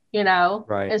 you know?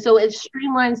 Right. And so it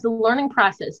streamlines the learning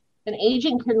process. An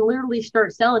agent can literally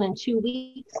start selling in 2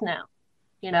 weeks now,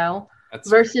 you know?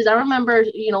 Versus I remember,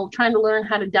 you know, trying to learn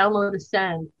how to download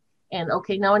Ascend and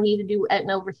okay, now I need to do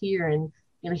Aetna over here. And,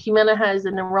 you know, Humana has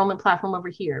an enrollment platform over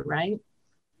here, right?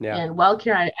 Yeah. And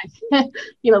WellCare,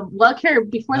 you know, WellCare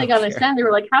before they got on Ascend, they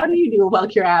were like, how do you do a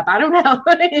WellCare app? I don't know,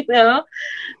 you know?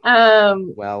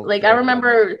 Like I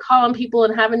remember calling people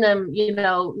and having them, you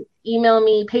know, email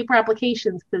me paper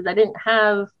applications because I didn't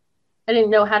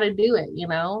know how to do it, you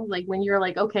know? Like when you're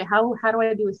like, okay, how do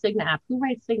I do a Cigna app? Who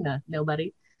writes Cigna?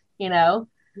 Nobody, you know?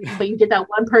 But you get that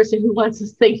one person who wants to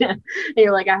Cigna and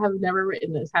you're like, I have never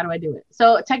written this. How do I do it?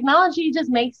 So technology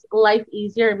just makes life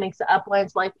easier. It makes the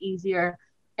upline's life easier.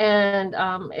 And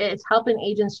it's helping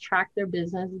agents track their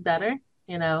business better,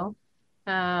 you know?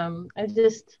 I'm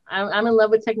in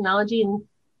love with technology and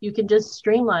you can just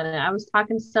streamline it. I was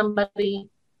talking to somebody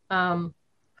 3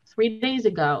 days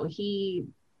ago. He,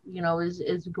 you know,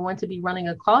 is going to be running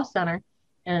a call center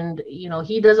and, you know,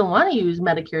 he doesn't want to use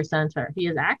Medicare Center. He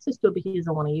has access to it, but he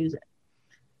doesn't want to use it.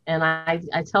 And I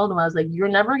told him, I was like, you're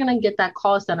never going to get that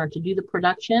call center to do the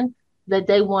production that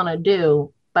they want to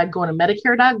do by going to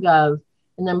Medicare.gov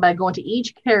and then by going to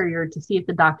each carrier to see if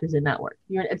the doctor's in network.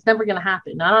 It's never going to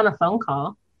happen. Not on a phone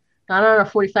call, not on a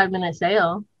 45-minute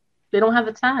sale. They don't have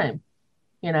the time,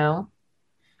 you know?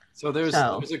 So there's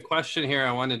a question here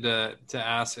I wanted to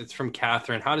ask. It's from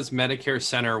Catherine. How does Medicare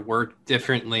Center work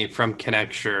differently from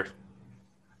ConnectSure?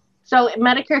 So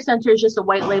Medicare Center is just a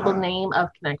white label name of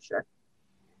ConnectSure.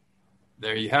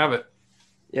 There you have it.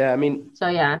 Yeah, I mean, so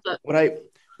yeah. What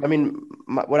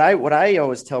I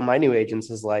always tell my new agents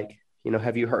is like, you know,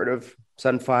 have you heard of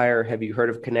Sunfire? Have you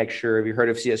heard of ConnectSure? Have you heard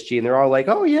of CSG? And they're all like,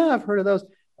 oh yeah, I've heard of those.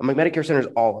 I'm like, Medicare Center is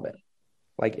all of it,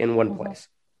 like in one place.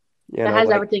 It has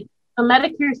everything. A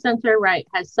Medicare Center, right,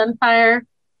 has Sunfire,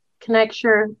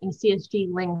 ConnectSure, and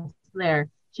CSG links there,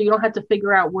 so you don't have to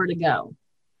figure out where to go.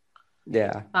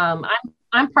 Yeah. I'm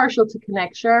partial to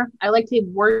ConnectSure. I like to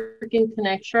work in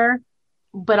ConnectSure,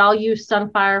 but I'll use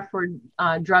Sunfire for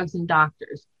drugs and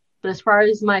doctors. But as far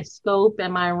as my scope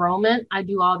and my enrollment, I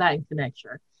do all that in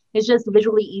ConnectSure. It's just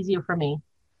visually easier for me.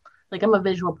 Like I'm a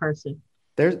visual person.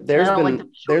 There's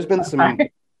been some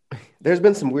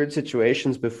weird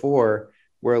situations before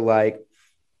where like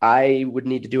I would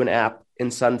need to do an app in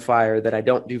Sunfire that I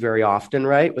don't do very often,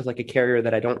 right? With like a carrier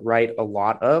that I don't write a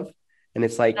lot of. And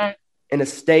it's like in a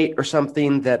state or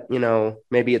something that, you know,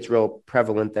 maybe it's real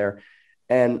prevalent there.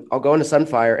 And I'll go into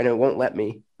Sunfire and it won't let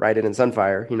me write it in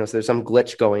Sunfire. You know, so there's some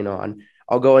glitch going on.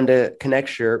 I'll go into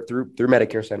ConnectSure through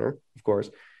Medicare Center, of course,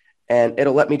 and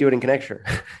it'll let me do it in ConnectSure.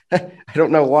 I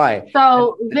don't know why.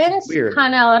 So Vince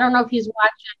Connell, I don't know if he's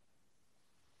watching.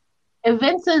 If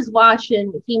Vince is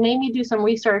watching, he made me do some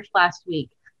research last week.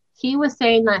 He was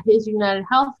saying that his United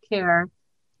Healthcare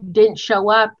didn't show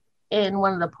up in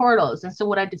one of the portals. And so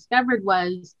what I discovered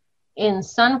was in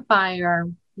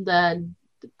Sunfire, the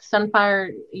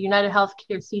Sunfire United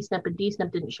Healthcare CSNP and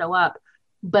DSNP didn't show up,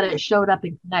 but it showed up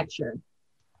in ConnectSure.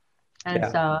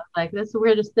 And so like, that's the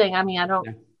weirdest thing. I mean,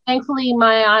 thankfully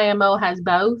my IMO has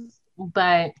both,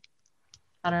 but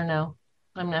I don't know.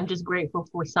 I'm just grateful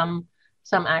for some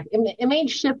act. It made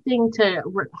shifting to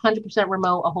 100%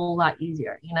 remote a whole lot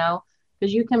easier, you know,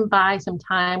 because you can buy some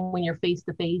time when you're face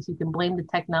to face. You can blame the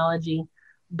technology,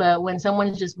 but when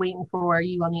someone's just waiting for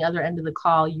you on the other end of the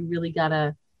call, you really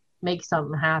gotta make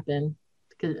something happen.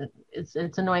 Because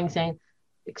it's annoying saying,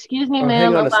 "Excuse me,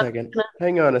 ma'am." Hang on a second. Yeah,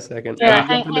 hang on. I'm trying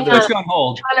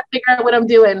to figure out what I'm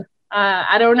doing.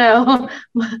 I don't know.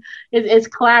 It's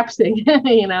collapsing,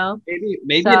 you know.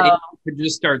 Maybe an agent could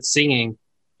just start singing,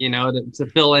 you know, to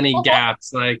fill any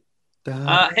gaps. Like,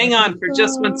 hang on for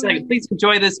just 1 second. Please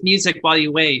enjoy this music while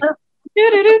you wait. So,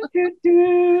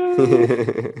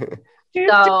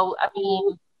 I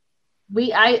mean,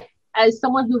 I as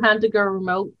someone who had to go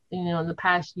remote, you know, in the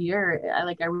past year,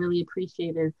 I really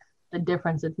appreciated the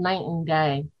difference. It's night and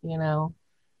day, you know.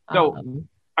 So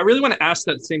I really want to ask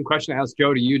that same question I asked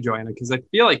Joe to you, Joanna, because I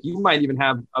feel like you might even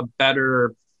have a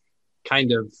better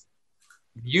kind of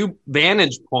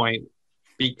vantage point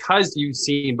because you've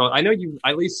seen both. I know you,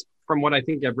 at least from what I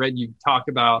think I've read you talk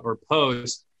about or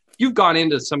post, you've gone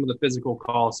into some of the physical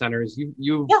call centers.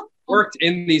 You've worked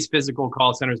in these physical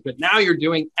call centers, but now you're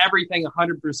doing everything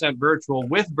 100% virtual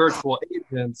with virtual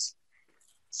agents.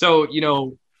 So,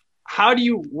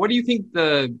 what do you think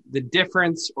the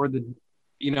difference or the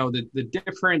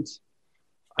different,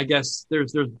 I guess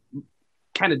there's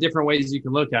kind of different ways you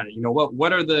can look at it.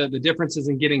 What are the differences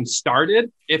in getting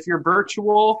started if you're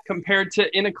virtual compared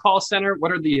to in a call center?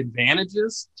 What are the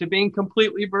advantages to being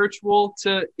completely virtual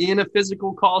to in a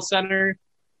physical call center?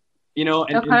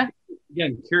 And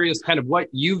again, curious kind of what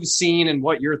you've seen and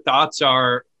what your thoughts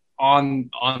are on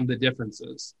the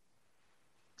differences.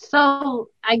 So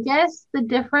I guess the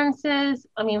difference is,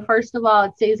 first of all,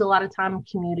 it saves a lot of time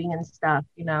commuting and stuff,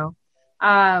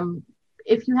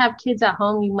 if you have kids at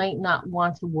home, you might not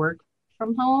want to work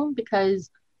from home because,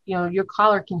 your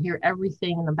caller can hear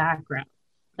everything in the background.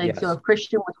 So if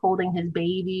Christian was holding his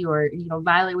baby or,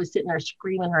 Violet was sitting there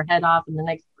screaming her head off in the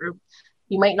next room,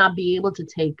 you might not be able to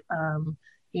take, a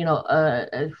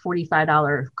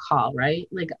 $45 call, right?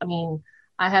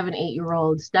 I have an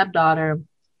 8-year-old stepdaughter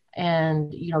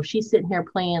and, she's sitting here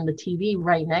playing the TV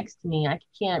right next to me. I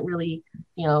can't really,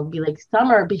 be like,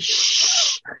 Summer, be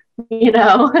shh. And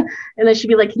then she'd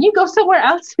be like, can you go somewhere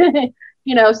else? So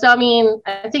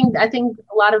I think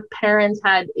a lot of parents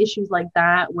had issues like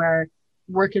that where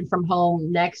working from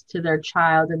home next to their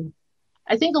child, and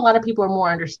I think a lot of people are more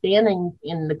understanding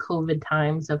in the COVID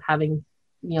times of having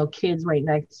kids right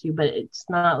next to you, but it's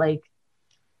not like,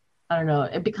 I don't know,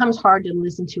 it becomes hard to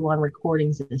listen to on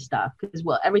recordings and stuff because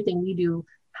everything we do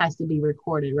has to be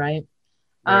recorded, right?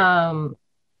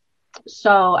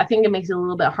 So I think it makes it a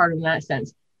little bit harder in that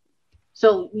sense.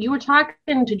 So you were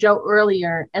talking to Joe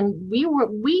earlier, and we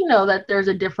know that there's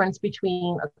a difference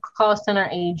between a call center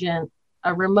agent,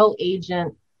 a remote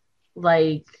agent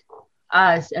like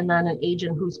us, and then an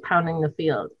agent who's pounding the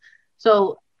field.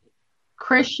 So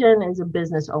Christian is a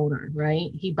business owner, right?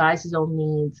 He buys his own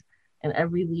leads, and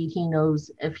every lead he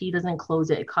knows if he doesn't close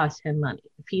it, it costs him money.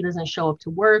 If he doesn't show up to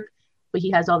work, but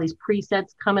he has all these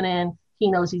presets coming in,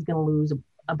 he knows he's going to lose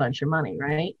a bunch of money,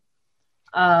 right?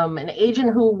 An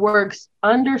agent who works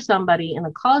under somebody in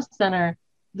a call center,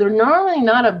 they're normally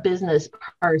not a business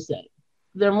person.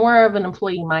 They're more of an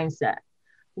employee mindset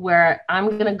where I'm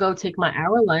going to go take my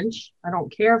hour lunch. I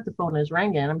don't care if the phone is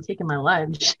ringing. I'm taking my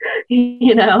lunch,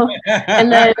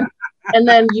 and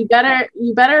then you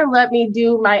better let me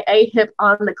do my AHIP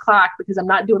on the clock because I'm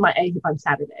not doing my AHIP on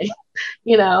Saturday,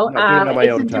 I'm not doing it on my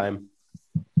own time.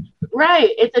 Right.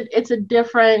 It's a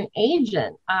different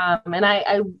agent. And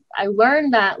I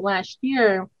learned that last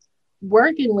year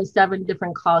working with 7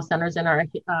 different call centers in our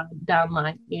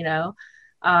downline,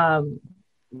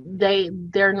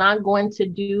 they're not going to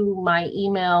do my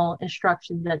email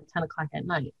instructions at 10 o'clock at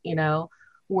night,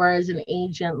 whereas an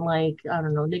agent like, I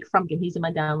don't know, Nick Frumkin, he's in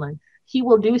my downline. He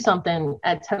will do something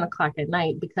at 10 o'clock at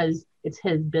night because it's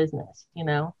his business,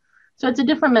 So it's a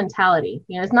different mentality.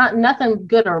 It's not nothing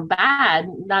good or bad,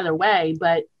 neither way,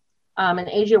 but an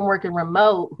agent working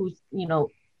remote who's,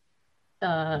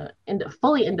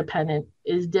 fully independent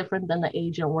is different than the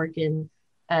agent working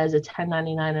as a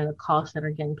 1099 in a call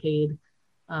center getting paid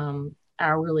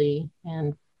hourly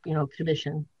and,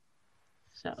 commission.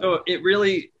 So it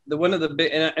really, one of the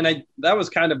big, and that was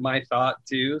kind of my thought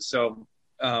too. So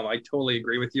I totally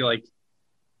agree with you. Like,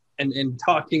 and in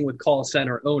talking with call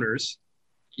center owners,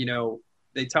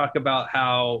 they talk about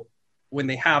how when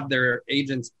they have their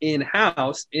agents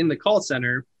in-house in the call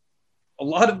center, a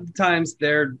lot of the times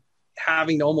they're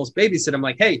having to almost babysit them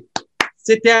like, hey,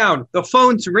 sit down. The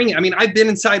phone's ringing. I've been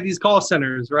inside these call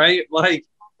centers, right? Like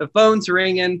the phone's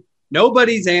ringing.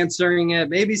 Nobody's answering it.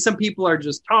 Maybe some people are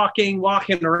just talking,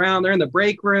 walking around. They're in the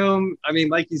break room.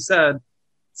 Like you said.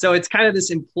 So it's kind of this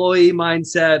employee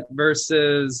mindset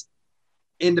versus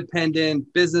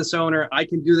independent business owner. I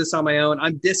can do this on my own.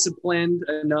 I'm disciplined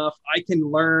enough. I can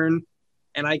learn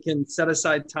and I can set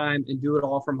aside time and do it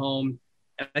all from home.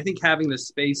 And I think having the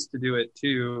space to do it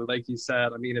too, like you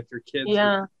said, if your kids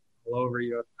are all over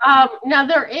you. Now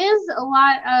there is a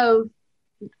lot of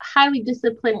highly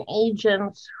disciplined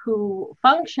agents who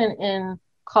function in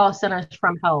call centers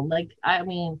from home.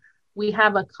 We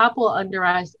have a couple under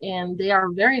us and they are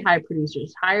very high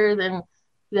producers, higher than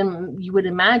you would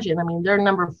imagine. They're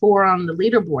number 4 on the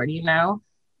leaderboard,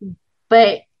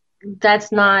 but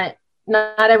that's not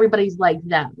everybody's like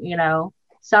them,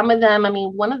 Some of them,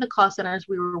 one of the call centers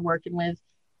we were working with,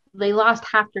 they lost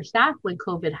half their staff when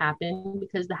COVID happened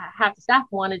because half the staff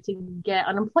wanted to get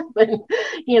unemployment,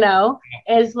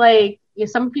 It's like,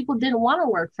 some people didn't want to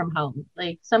work from home.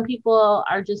 Like some people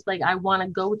are just like, I want to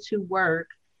go to work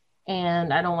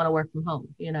and I don't want to work from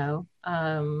home, you know.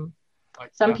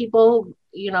 Like, Some yeah. people,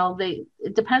 you know,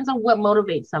 it depends on what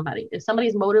motivates somebody. If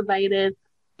somebody's motivated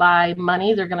by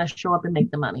money, they're going to show up and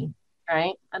make the money,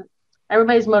 right? And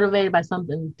everybody's motivated by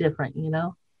something different, you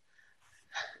know.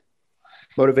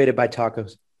 Motivated by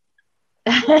tacos.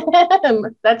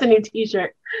 That's a new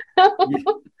t-shirt.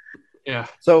 Yeah.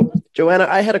 So, Joanna,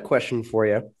 I had a question for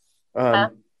you. I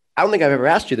don't think I've ever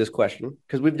asked you this question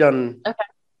because we've done a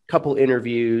couple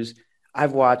interviews.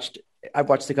 I've watched a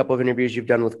couple of interviews you've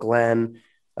done with Glenn.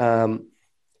 And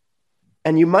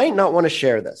you might not want to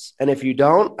share this. And if you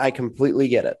don't, I completely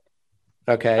get it.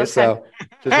 Okay. So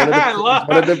I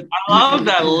love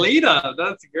that lead up.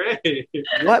 That's great.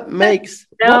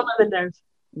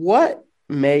 what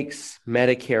makes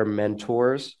Medicare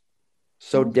Mentors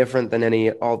so different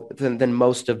than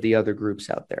most of the other groups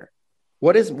out there?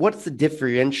 What's the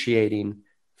differentiating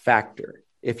factor,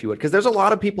 if you would? Because there's a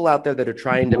lot of people out there that are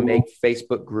trying to make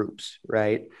Facebook groups,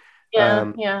 right?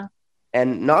 Yeah.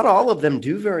 And not all of them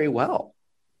do very well.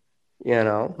 You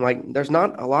know, like there's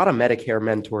not a lot of Medicare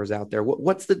mentors out there.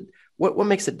 What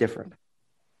makes it different?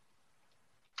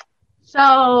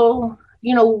 So,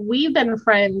 you know, we've been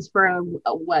friends for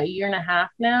a year and a half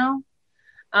now.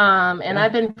 And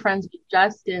I've been friends with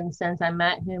Justin since I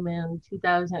met him in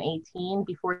 2018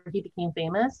 before he became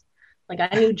famous. Like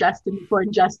I knew Justin before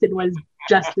Justin was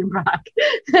Justin Brock.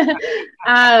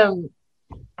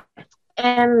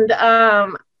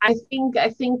 I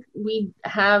think we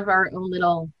have our own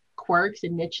little quirks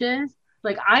and niches.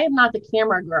 Like I am not the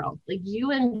camera girl. Like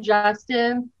you and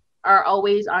Justin are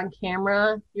always on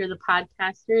camera. You're the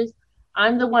podcasters.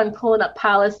 I'm the one pulling up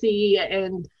policy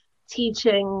and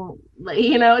teaching.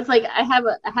 You know, it's like I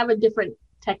have a different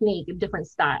technique, a different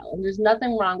style, and there's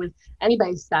nothing wrong with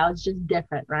anybody's style. It's just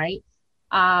different, right?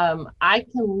 I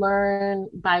can learn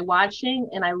by watching,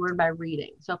 and I learn by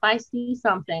reading. So if I see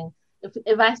something,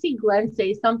 if I see Glenn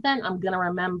say something, I'm gonna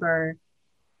remember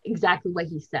exactly what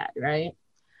he said, right?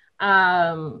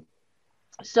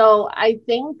 So I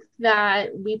think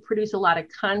that we produce a lot of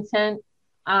content.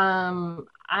 I'm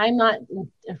not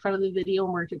in front of the video,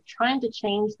 and we're trying to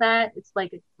change that. It's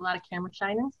like a lot of camera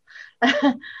shyness.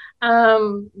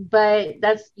 But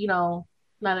that's, you know,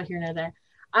 neither here nor there.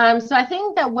 So I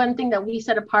think that one thing that we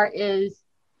set apart is,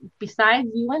 besides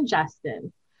you and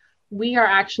Justin, we are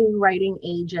actually writing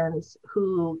agents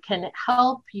who can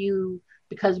help you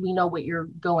because we know what you're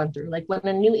going through. Like when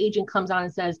a new agent comes on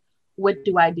and says, what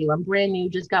do I do? I'm brand new,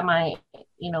 just got my,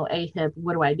 you know, AHIP.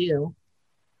 What do I do?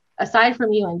 Aside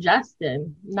from you and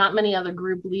Justin, not many other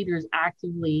group leaders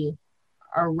actively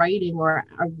are writing or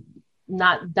are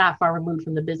not that far removed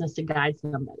from the business to guide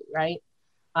somebody, right?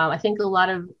 I think a lot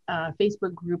of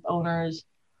Facebook group owners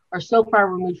are so far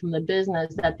removed from the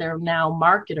business that they're now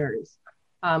marketers.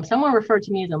 Someone referred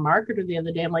to me as a marketer the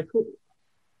other day. I'm like, who?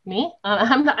 Me?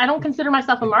 I don't consider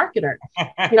myself a marketer.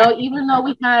 You know, even though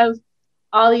we have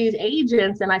all these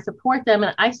agents and I support them,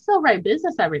 and I still write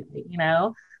business every day, you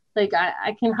know, like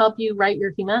I can help you write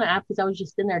your Humana app because I was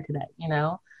just in there today, you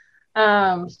know.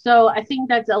 So I think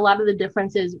that's a lot of the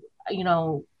differences. You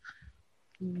know,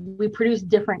 we produce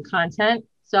different content.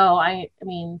 So I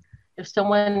mean, if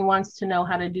someone wants to know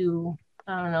how to do,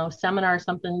 I don't know, seminar or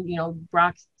something, you know,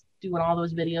 Brock's doing all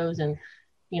those videos, and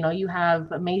you know, you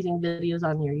have amazing videos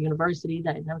on your university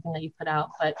and everything that you put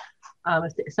out. But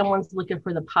if someone's looking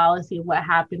for the policy of what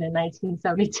happened in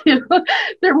 1972,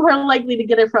 they're more likely to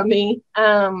get it from me.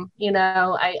 You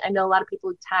know, I know a lot of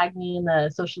people tag me in the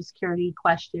Social Security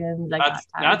questions.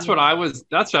 That's what I was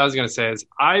going to say is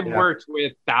I've worked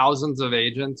with thousands of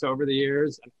agents over the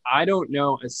years, and I don't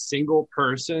know a single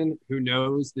person who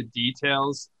knows the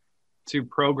details to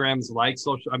programs like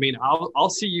social. I mean, I'll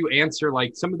see you answer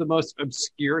like some of the most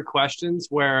obscure questions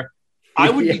where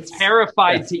I would be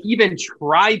terrified to even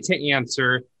try to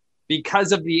answer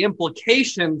because of the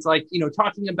implications, like, you know,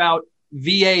 talking about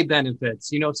VA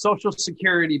benefits, you know, Social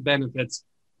Security benefits,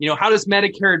 you know, how does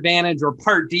Medicare Advantage or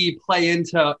Part D play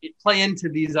into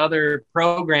these other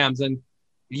programs? And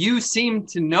you seem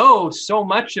to know so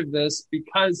much of this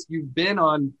because you've been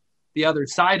on the other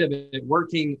side of it,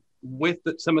 working with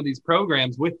some of these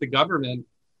programs with the government.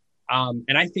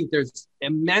 And I think there's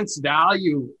immense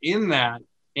value in that.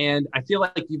 And I feel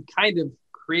like you've kind of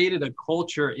created a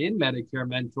culture in Medicare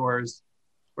Mentors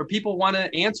where people want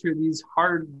to answer these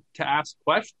hard to answer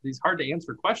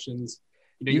questions.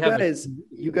 You know,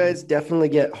 you guys definitely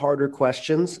get harder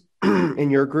questions in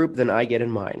your group than I get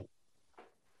in mine.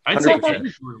 I'd say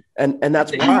and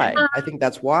that's why. I think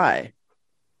that's why.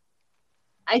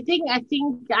 I think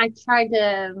I tried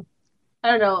to, I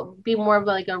don't know, be more of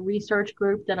like a research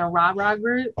group than a rah-rah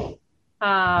group.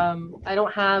 I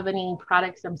don't have any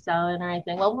products I'm selling or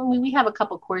anything. Well, we have a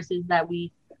couple courses that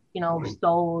we,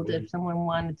 sold if someone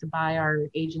wanted to buy our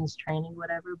agents training,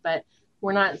 whatever, but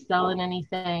we're not selling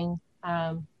anything.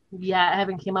 Yeah, I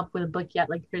haven't came up with a book yet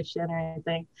like Christian or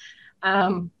anything.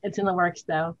 It's in the works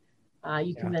though.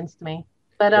 You convinced me.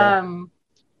 But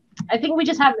I think we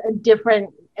just have a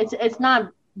different, it's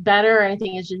not better or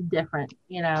anything, it's just different,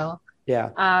 Yeah.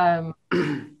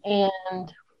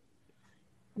 And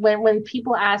when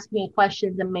people ask me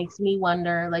questions, it makes me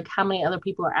wonder like how many other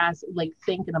people are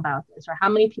thinking about this, or how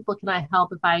many people can I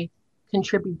help if I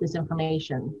contribute this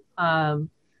information.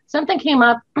 Something came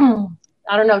up.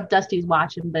 I don't know if Dusty's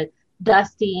watching, but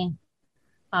Dusty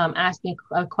asked me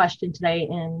a question today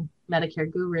in Medicare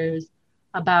Gurus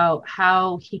about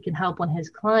how he can help one of his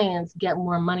clients get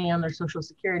more money on their Social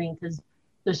Security because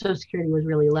their Social Security was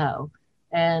really low.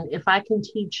 And if I can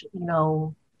teach,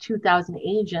 2,000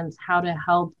 agents how to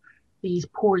help these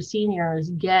poor seniors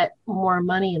get more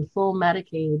money in full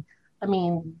Medicaid, I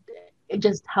mean, it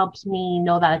just helps me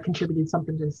know that I contributed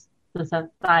something to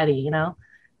society,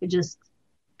 It just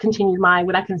continues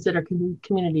what I consider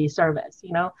community service,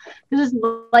 because it's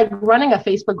like running a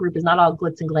Facebook group is not all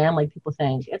glitz and glam like people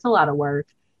think. It's a lot of work.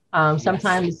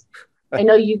 Sometimes I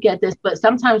know you get this, but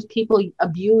sometimes people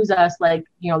abuse us, like,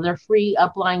 they're free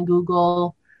upline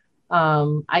Google.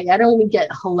 I don't even get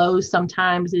hellos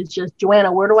sometimes. It's just, Joanna,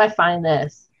 where do I find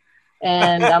this?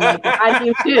 And I'm like, well, how do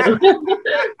you do?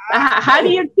 How do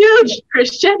you do,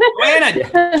 Christian?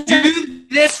 Joanna, do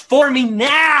this for me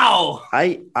now.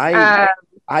 I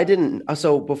didn't.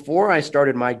 So before I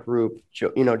started my group,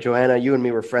 Joanna, you and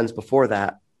me were friends before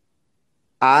that.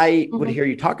 I would hear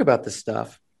you talk about this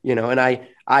stuff, and I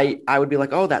would be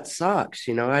like, oh, that sucks.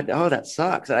 That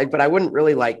sucks. But I wouldn't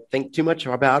really think too much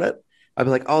about it. I'd be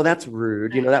like, oh, that's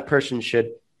rude. That person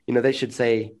should, they should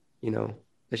say,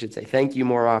 they should say thank you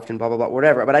more often, blah, blah, blah,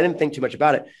 whatever. But I didn't think too much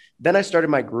about it. Then I started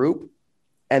my group,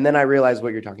 and then I realized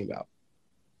what you're talking about,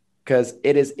 because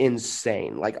it is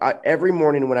insane. Every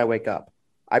morning when I wake up,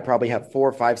 I probably have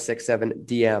 4, 5, 6, 7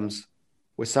 DMs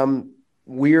with some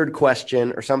weird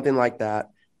question or something like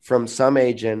that from some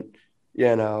agent,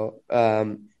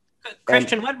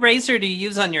 Christian, what razor do you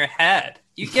use on your head?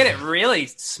 You get it really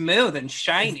smooth and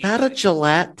shiny. Is that a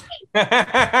Gillette? No,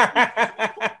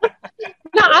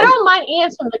 I don't mind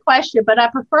answering the question, but I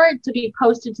prefer it to be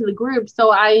posted to the group.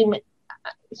 So I'm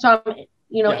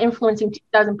influencing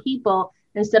 2,000 people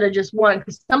instead of just one,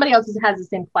 because somebody else has the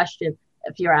same question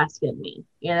if you're asking me,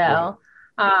 Right.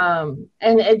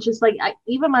 And it's just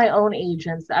even my own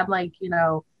agents, I'm like,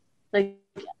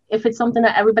 if it's something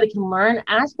that everybody can learn,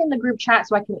 ask in the group chat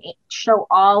so I can show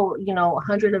all,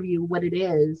 100 of you what it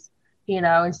is,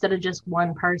 instead of just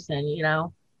one person,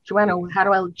 Joanna, how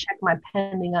do I check my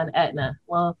pending on Aetna?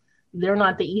 Well, they're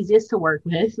not the easiest to work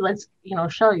with. Let's,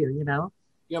 show you,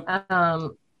 Yep.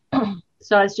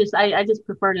 So it's just, I just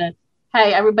prefer to,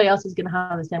 hey, everybody else is going to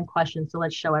have the same question, so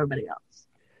let's show everybody else.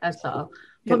 That's all.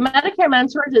 But Medicare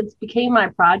Mentors, it became my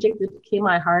project. It became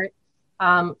my heart.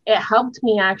 It helped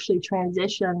me actually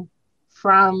transition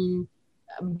from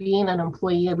being an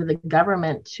employee with the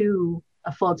government to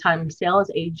a full-time sales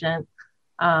agent.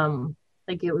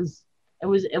 It was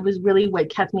really what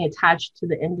kept me attached to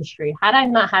the industry. Had I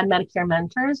not had Medicare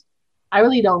Mentors, I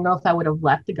really don't know if I would have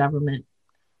left the government.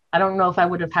 I don't know if I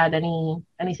would have had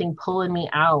anything pulling me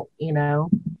out,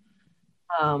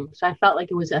 So I felt like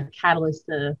it was a catalyst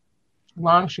to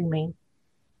launching me.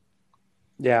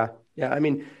 Yeah. I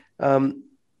mean,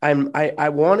 I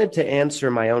wanted to answer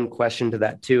my own question to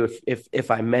that too,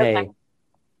 if I may, Okay.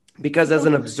 because as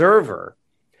an observer,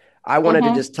 I wanted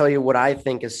to just tell you what I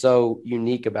think is so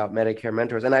unique about Medicare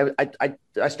Mentors. And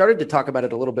I started to talk about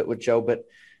it a little bit with Joe, but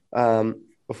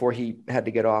before he had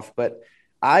to get off. But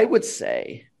I would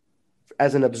say,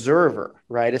 as an observer,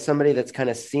 right, as somebody that's kind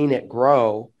of seen it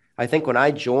grow, I think when I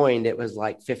joined, it was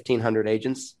 1,500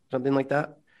 agents, something like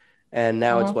that. And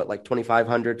now it's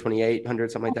 2,500,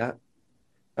 2,800, something like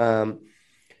that.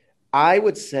 I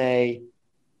would say,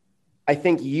 I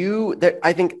think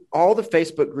all the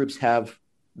Facebook groups have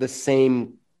the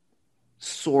same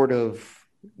sort of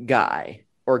guy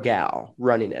or gal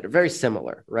running it, very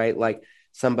similar, right? Like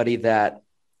somebody that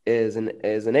is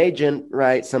an agent,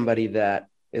 right? Somebody that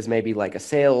is maybe like a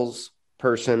sales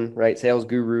person, right? Sales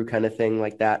guru kind of thing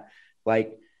like that.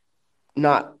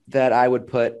 Not that I would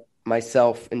put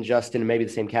myself and Justin in maybe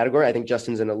the same category. I think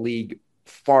Justin's in a league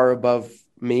far above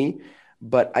me,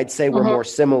 but I'd say we're more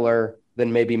similar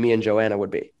than maybe me and Joanna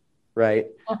would be, right?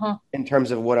 In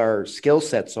terms of what our skill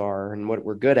sets are and what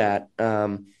we're good at.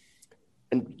 And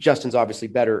Justin's obviously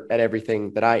better at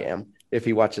everything that I am if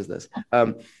he watches this.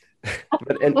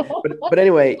 But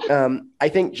anyway, I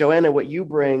think, Joanna, what you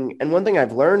bring, and one thing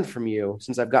I've learned from you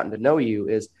since I've gotten to know you,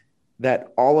 is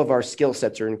that all of our skill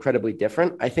sets are incredibly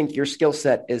different. I think your skill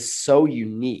set is so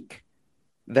unique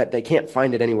that they can't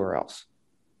find it anywhere else.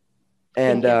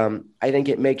 And I think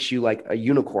it makes you like a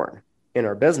unicorn in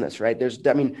our business, right?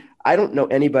 I don't know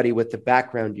anybody with the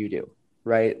background you do,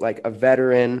 right? Like a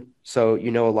veteran. So you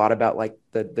know a lot about like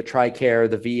the TRICARE,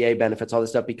 the VA benefits, all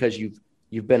this stuff, because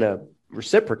you've been a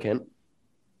reciprocant.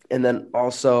 And then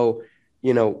also,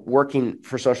 working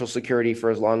for Social Security for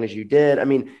as long as you did. I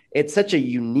mean, it's such a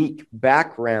unique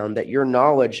background that your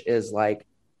knowledge is like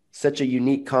such a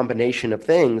unique combination of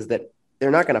things that they're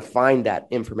not going to find that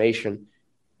information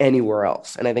anywhere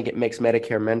else. And I think it makes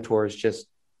Medicare Mentors just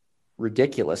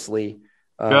ridiculously.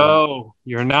 Joe,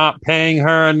 you're not paying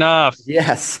her enough.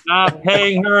 Yes. Not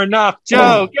paying her enough.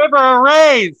 Joe, give her a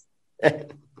raise.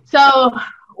 So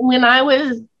when I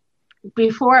was,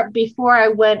 before I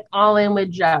went all in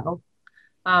with Joe,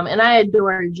 and I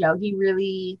adore Joe. He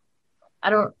really,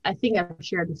 I think I've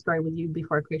shared the story with you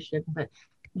before, Christian, but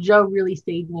Joe really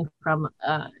saved me from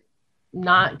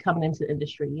not coming into the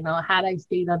industry. Had I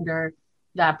stayed under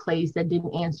that place that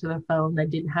didn't answer the phone, that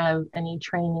didn't have any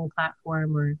training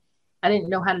platform, or I didn't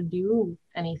know how to do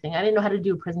anything. I didn't know how to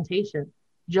do a presentation.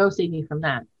 Joe saved me from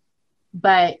that.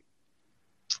 But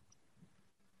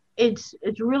it's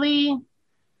really,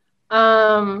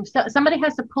 somebody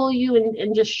has to pull you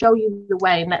and just show you the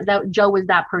way. And that Joe was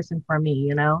that person for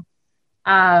me,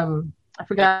 I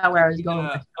forgot where I was going.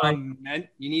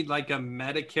 You need like a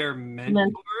Medicare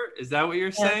mentor. Is that what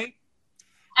you're saying?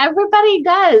 Everybody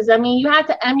does. I mean, you have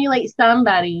to emulate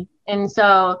somebody. And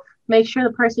so make sure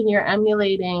the person you're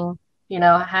emulating,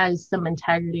 has some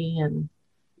integrity and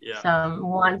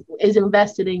someone is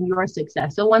invested in your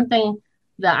success. So one thing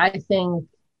that I think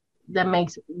that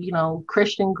makes,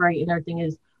 Christian great and everything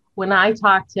is when I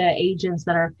talk to agents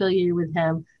that are affiliated with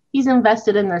him, he's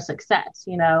invested in their success,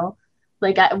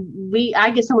 Like I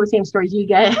get some of the same stories you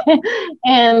get.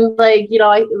 And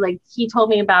he told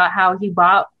me about how he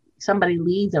bought somebody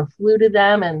leads and flew to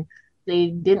them and they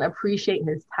didn't appreciate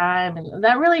his time. And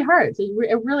that really hurts. It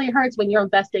really hurts when you're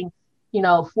investing,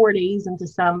 4 days into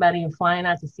somebody and flying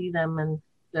out to see them and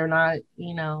they're not,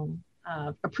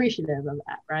 appreciative of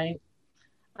that. Right.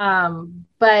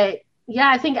 But yeah,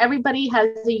 I think everybody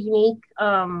has a unique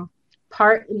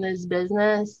part in this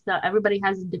business. So everybody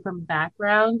has a different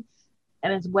background.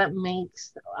 And it's what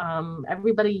makes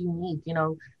everybody unique.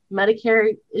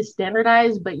 Medicare is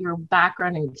standardized, but your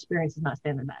background and experience is not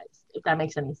standardized, if that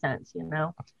makes any sense,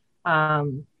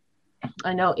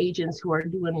 I know agents who are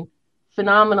doing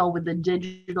phenomenal with the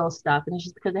digital stuff, and it's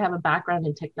just because they have a background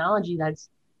in technology.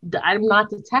 I'm not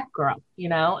the tech girl,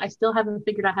 I still haven't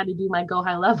figured out how to do my go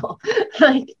high level.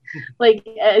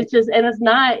 It's just, and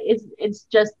it's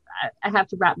just, I have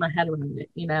to wrap my head around it.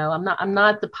 I'm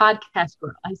not the podcast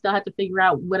girl. I still have to figure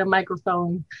out what a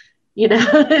microphone,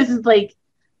 it's like,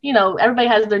 everybody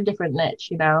has their different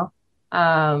niche,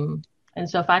 and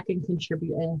so if I can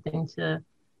contribute anything to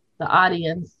the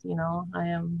audience, I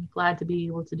am glad to be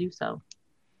able to do so.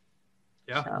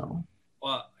 Yeah. So.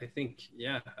 Well, I think,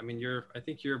 I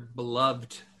think you're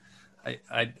beloved.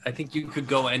 I think you could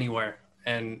go anywhere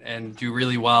and do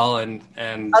really well. And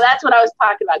oh, that's what I was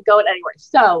talking about, going anywhere.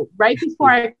 So right before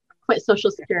I quit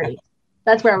Social Security,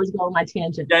 that's where I was going with my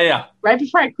tangent. Yeah. Right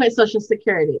before I quit Social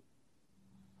Security.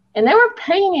 And they were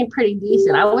paying me pretty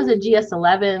decent. I was a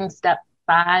GS11, step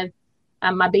 5.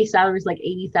 My base salary was like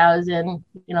 $80,000,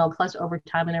 plus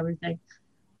overtime and everything.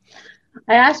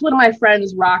 I asked one of my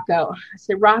friends, Rocco. I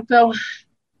said, Rocco,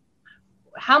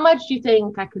 how much do you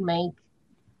think I could make,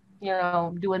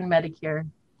 doing Medicare?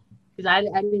 Because I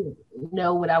didn't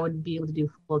know what I would be able to do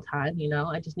full time.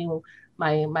 I just knew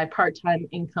my part-time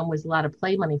income was a lot of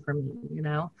play money for me.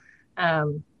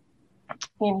 And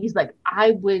he's like,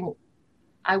 I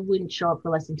wouldn't show up for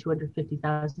less than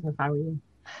 $250,000 if I were you.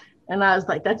 And I was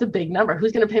like, that's a big number.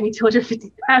 Who's going to pay me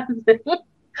 $250,000?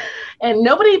 And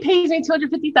nobody pays me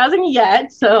 $250,000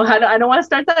 yet, so I don't want to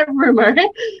start that rumor.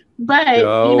 But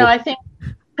I think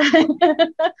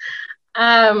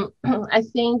I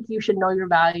think you should know your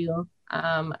value.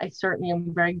 I certainly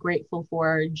am very grateful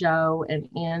for Joe and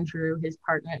Andrew, his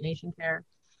partner at NationCare,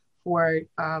 for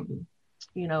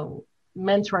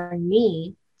mentoring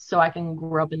me so I can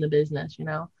grow up in the business.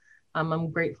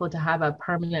 I'm grateful to have a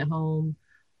permanent home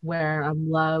where I'm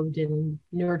loved and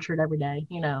nurtured every day.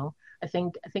 I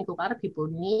think a lot of people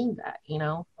need that.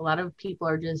 A lot of people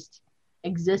are just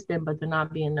existing, but they're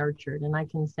not being nurtured. And I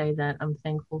can say that I'm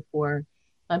thankful for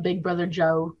my big brother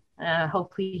Joe.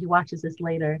 Hopefully he watches this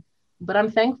later, but I'm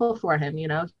thankful for him.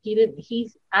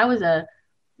 I was a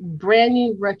brand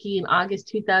new rookie in August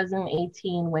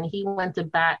 2018 when he went to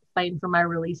bat fighting for my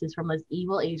releases from this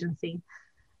evil agency.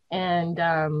 And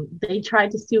they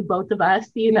tried to sue both of us,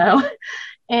 and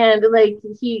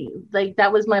that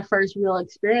was my first real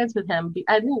experience with him.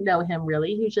 I didn't know him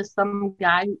really. He was just some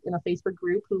guy in a Facebook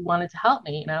group who wanted to help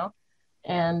me,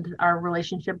 and our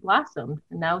relationship blossomed.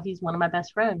 And now he's one of my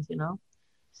best friends,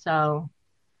 So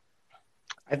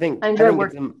I think I enjoy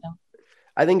working with him.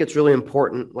 I think it's really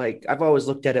important. Like, I've always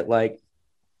looked at it like,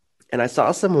 and I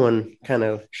saw someone kind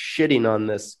of shitting on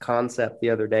this concept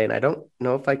the other day, and I don't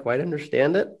know if I quite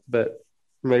understand it, but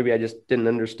maybe I just didn't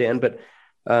understand. But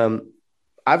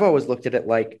I've always looked at it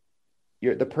like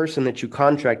you're the person that you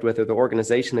contract with, or the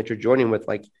organization that you're joining with,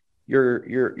 like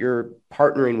you're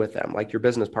partnering with them, like your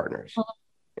business partners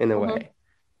in a way,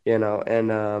 and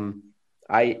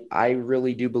I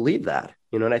really do believe that,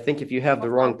 and I think if you have the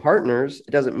wrong partners,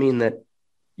 it doesn't mean that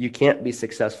you can't be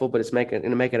successful, but it's going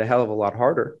to make it a hell of a lot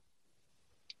harder.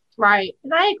 Right.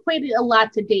 And I equate it a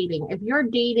lot to dating. If you're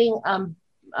dating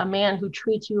a man who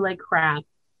treats you like crap,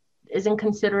 isn't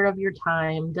considerate of your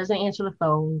time, doesn't answer the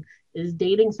phone, is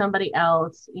dating somebody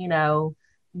else,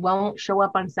 won't show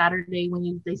up on Saturday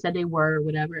when they said they were, or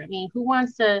whatever. I mean, who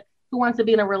wants to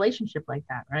be in a relationship like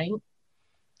that, right?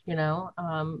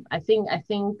 I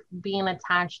think being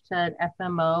attached to an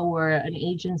FMO or an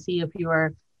agency, if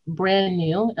you're brand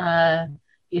new,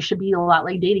 it should be a lot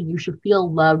like dating. You should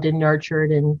feel loved and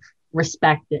nurtured and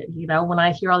respected. When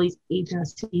I hear all these agent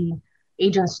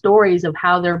stories of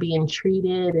how they're being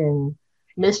treated and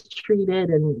mistreated,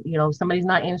 and somebody's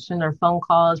not answering their phone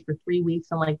calls for 3 weeks,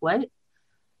 I'm like, what?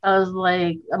 I was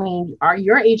like, I mean,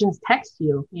 your agents text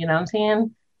you? You know what I'm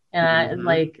saying? And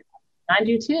I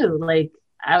do too. Like,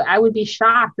 I would be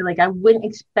shocked. Like, I wouldn't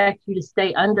expect you to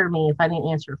stay under me if I didn't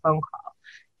answer a phone call.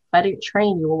 If I didn't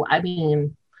train you, I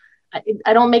mean,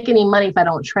 I don't make any money if I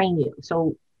don't train you.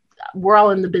 So we're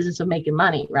all in the business of making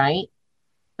money, right?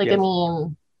 Like, yes. I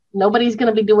mean, nobody's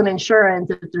going to be doing insurance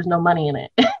if there's no money in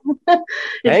it.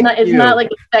 It's not like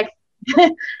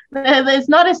it's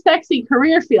not a sexy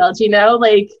career field,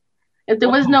 like if there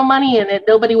was no money in it,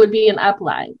 nobody would be an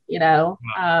upline,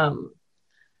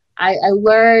 I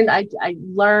learned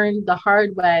the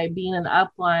hard way being an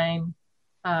upline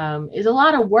is a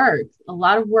lot of work.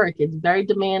 It's very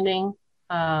demanding.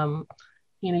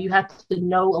 You have to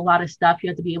know a lot of stuff. You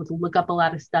have to be able to look up a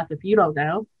lot of stuff if you don't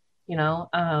know,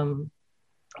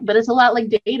 but it's a lot like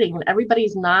dating.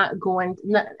 Everybody's not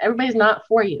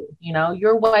for you.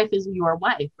 Your wife is your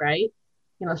wife, right?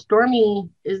 Stormy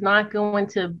is not going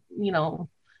to,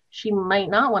 she might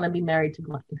not want to be married to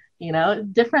Glenn,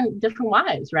 different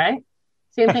wives, right?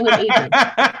 Same thing with agents.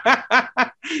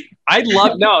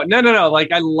 No.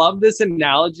 Like, I love this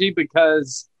analogy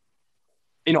because,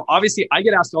 obviously I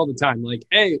get asked all the time, like,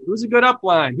 hey, who's a good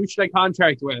upline? Who should I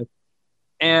contract with?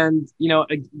 And,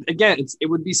 again, it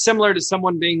would be similar to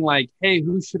someone being like, hey,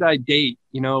 who should I date?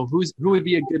 Who would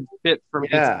be a good fit for me?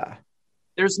 Yeah.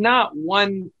 There's not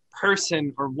one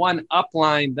person or one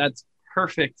upline that's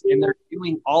perfect and they're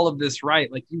doing all of this right.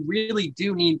 Like, you really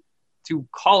do need to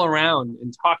call around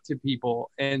and talk to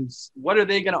people, and what are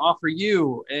they going to offer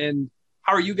you, and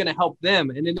how are you going to help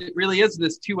them? And it really is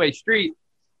this two-way street.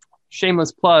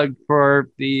 Shameless plug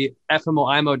for the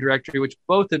FMO IMO directory, which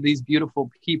both of these beautiful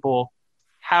people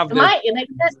have.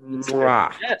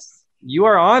 Yes, you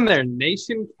are on there.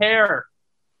 Nation Care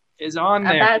is on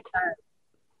there.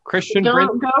 Christian, go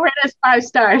rate us 5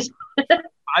 stars. 5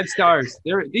 stars.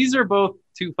 These are both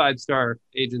 2 5-star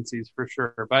agencies for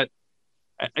sure. But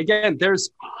again, there's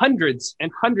hundreds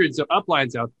and hundreds of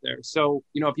uplines out there. So,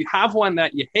 if you have one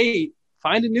that you hate,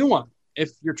 find a new one. If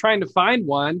you're trying to find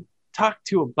one, talk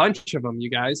to a bunch of them, you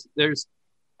guys.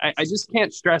 I just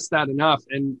can't stress that enough.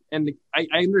 And I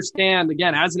understand,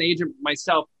 again, as an agent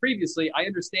myself previously, I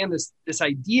understand this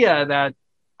idea that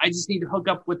I just need to hook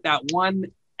up with that one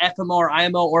FMO or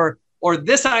IMO, or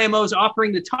this IMO is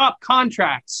offering the top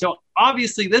contract. So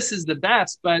obviously this is the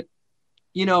best, but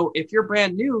if you're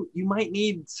brand new, you might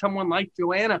need someone like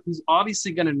Joanna, who's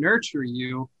obviously going to nurture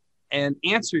you and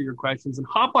answer your questions and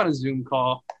hop on a Zoom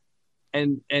call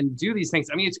and do these things.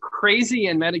 I mean, it's crazy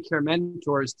in Medicare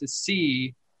Mentors to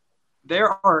see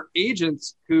there are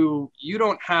agents who you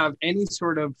don't have any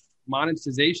sort of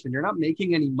monetization. You're not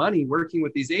making any money working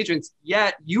with these agents,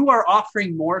 yet you are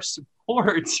offering more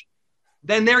support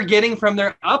than they're getting from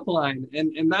their upline.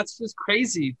 And that's just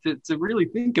crazy to really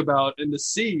think about and to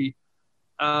see.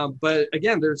 But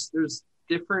again, there's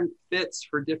different fits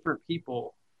for different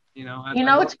people,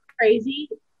 It's crazy.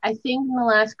 I think in the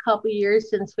last couple of years,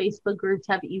 since Facebook groups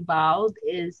have evolved,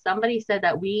 is somebody said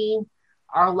that we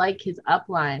are like his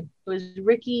upline. It was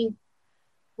Ricky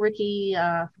Ricky,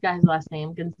 forgot his last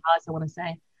name, Gonzalez, I want to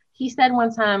say. He said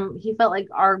one time he felt like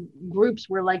our groups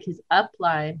were like his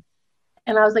upline.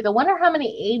 And I was like, I wonder how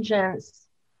many agents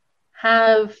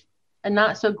have a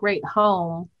not so great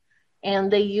home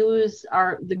and they use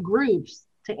the groups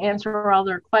to answer all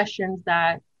their questions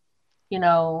that,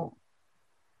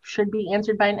 should be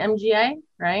answered by an MGA,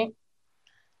 right?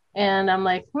 And I'm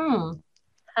like,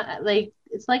 like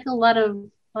it's like a lot of,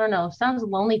 I don't know, sounds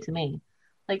lonely to me.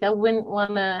 Like I wouldn't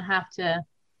want to have to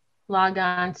log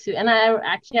on to, and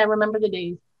I remember the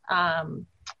days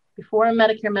before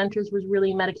Medicare Mentors was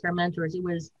really Medicare Mentors. It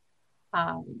was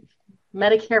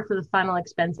Medicare for the Final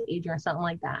Expense Agent or something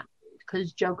like that,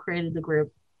 because Joe created the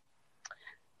group.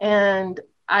 And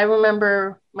I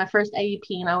remember my first AEP,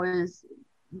 and I was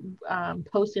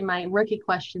posting my rookie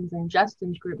questions in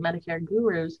Justin's group, Medicare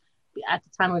Gurus. At the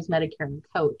time, it was Medicare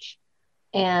Coach.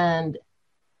 And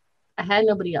I had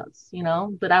nobody else,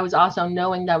 but I was also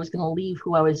knowing that I was going to leave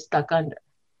who I was stuck under.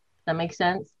 That makes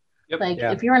sense? Yep. Like,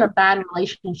 if you're in a bad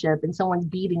relationship and someone's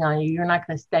beating on you, you're not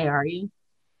going to stay, are you?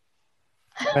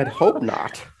 I'd hope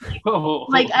not.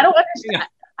 Like, I don't understand.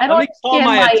 I don't understand call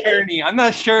my attorney. I'm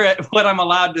not sure what I'm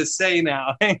allowed to say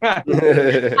now. Hang on. I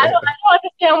don't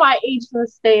understand why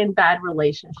agents stay in bad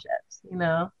relationships,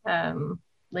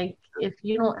 like if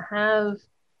you don't have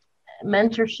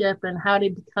mentorship and how to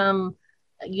become,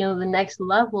 the next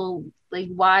level, like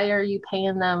why are you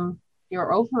paying them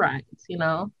your overrides, It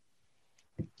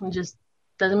just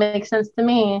doesn't make sense to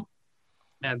me.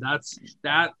 And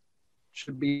that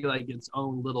should be like its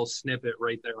own little snippet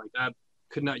right there. Like that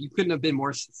you couldn't have been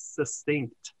more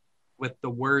succinct with the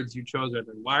words you chose.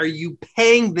 Why are you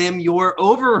paying them your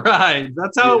override?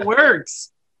 That's how it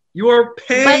works. You are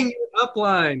paying your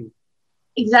upline.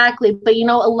 Exactly. But a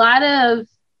lot of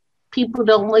people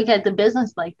don't look at the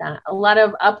business like that. A lot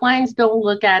of uplines don't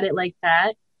look at it like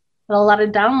that. And a lot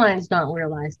of downlines don't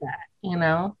realize that,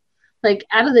 Like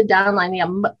out of the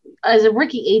downline, as a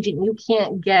rookie agent, you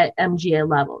can't get MGA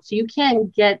level. So you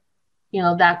can't get,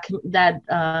 that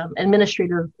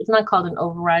administrative, it's not called an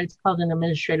override, it's called an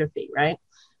administrative fee, right?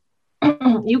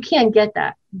 You can't get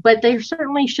that. But they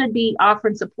certainly should be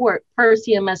offering support per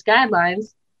CMS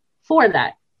guidelines for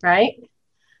that, right?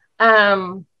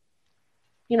 So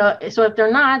if they're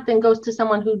not, then goes to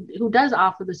someone who does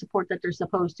offer the support that they're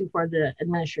supposed to for the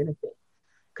administrative fee,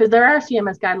 because there are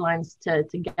CMS guidelines to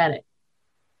get it.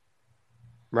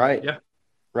 Right. Yeah.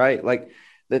 Right. Like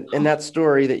in that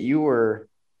story that you were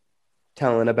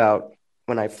telling about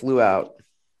when I flew out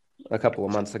a couple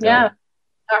of months ago. Yeah.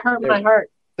 That hurt my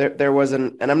heart. There was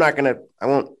and I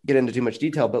won't get into too much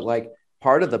detail, but like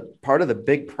part of the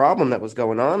big problem that was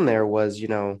going on there was,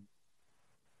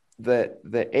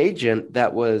 the agent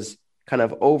that was kind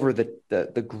of over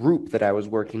the group that I was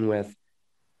working with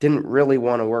didn't really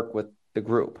want to work with the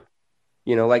group.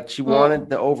 Like she wanted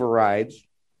the overrides,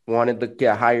 wanted the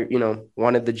get higher,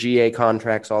 wanted the GA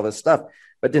contracts, all this stuff,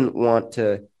 but didn't want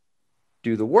to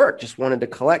do the work, just wanted to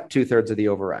collect 2/3 of the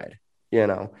override,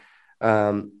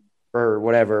 or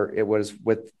whatever it was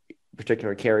with a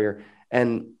particular carrier.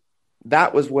 And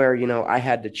that was where, I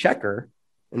had to check her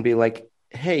and be like,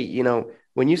 hey,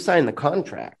 when you sign the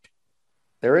contract,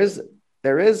 there is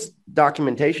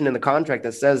documentation in the contract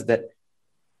that says that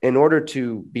in order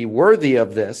to be worthy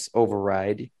of this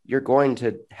override, you're going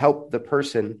to help the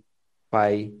person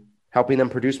by helping them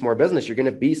produce more business. You're going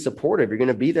to be supportive. You're going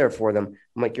to be there for them.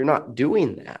 I'm like, you're not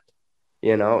doing that,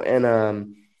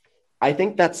 and I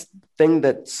think that's the thing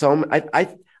that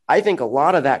I think a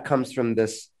lot of that comes from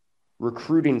this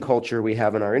recruiting culture we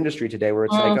have in our industry today, where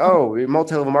it's like,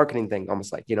 multi-level marketing thing,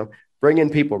 almost like, bring in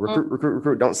people,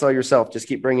 recruit, don't sell yourself, just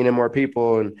keep bringing in more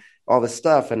people and all this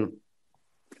stuff. And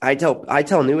I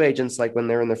tell new agents, like when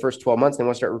they're in their first 12 months, they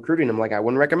want to start recruiting. I'm like, I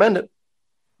wouldn't recommend it.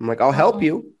 I'm like, I'll help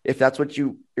you if that's what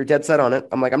you're dead set on it.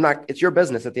 I'm like, it's your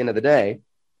business at the end of the day,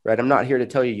 right? I'm not here to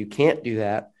tell you can't do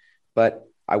that, but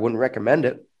I wouldn't recommend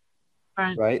it.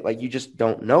 Right. Like you just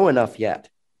don't know enough yet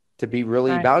to be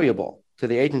really valuable to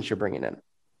the agents you're bringing in.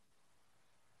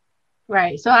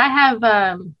 Right. So I have,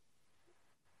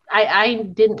 I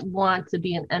didn't want to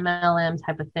be an MLM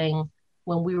type of thing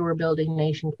when we were building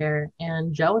Nation Care,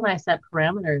 and Joe and I set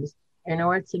parameters. In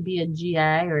order to be a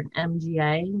GA or an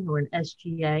MGA or an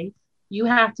SGA, you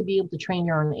have to be able to train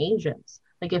your own agents.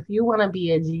 Like if you want to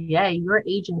be a GA, your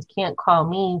agents can't call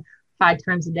me 5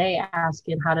 times a day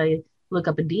asking how to look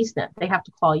up a DSNP. They have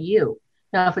to call you.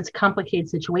 Now, if it's a complicated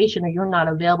situation or you're not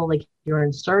available, like you're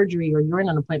in surgery or you're in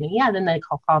an appointment, then they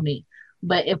call me.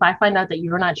 But if I find out that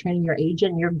you're not training your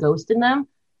agent and you're ghosting them,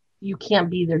 you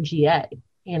can't be their GA.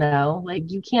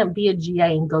 Like you can't be a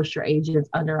GA and ghost your agents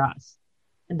under us.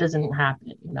 It doesn't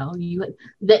happen.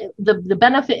 The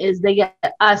benefit is they get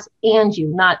us and you,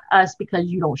 not us because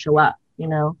you don't show up.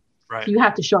 Right. So you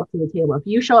have to show up to the table. If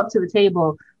you show up to the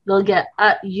table, they'll get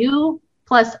you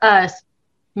plus us.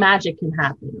 Magic can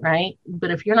happen, right? But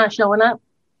if you're not showing up,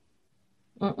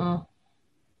 you're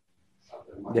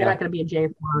not going to be a J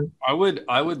for long.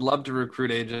 I would love to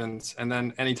recruit agents, and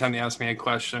then anytime they ask me a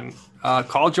question,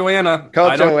 call Joanna.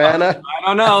 Call Joanna. I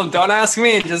don't know. Don't ask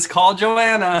me. Just call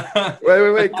Joanna.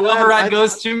 Wait, Glenn. Override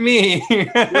goes to me.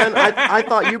 Glenn, I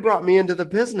thought you brought me into the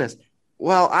business.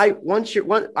 Well, once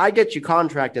I get you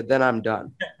contracted, then I'm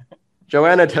done.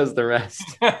 Joanna does the rest.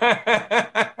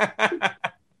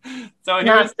 So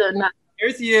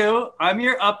here's you. I'm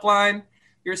your upline.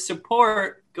 Your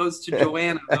support goes to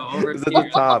Joanna over at the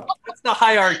top. That's the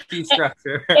hierarchy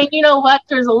structure. And you know what?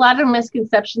 There's a lot of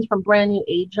misconceptions from brand new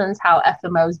agents how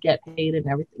FMOs get paid and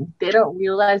everything. They don't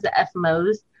realize that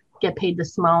FMOs get paid the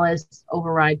smallest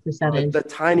override percentage. The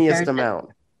tiniest amount.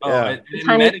 In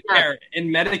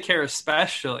Medicare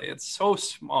especially, it's so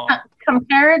small.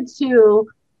 Compared to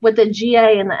what the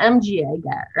GA and the MGA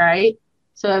get, right?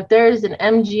 So if there's an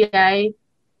MGA,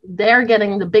 they're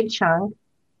getting the big chunk,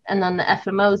 and then the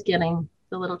FMO is getting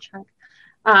the little chunk.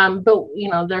 But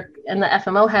the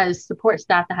FMO has support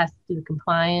staff that has to do the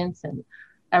compliance and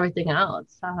everything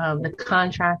else. The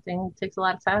contracting takes a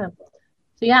lot of time.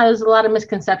 So yeah, there's a lot of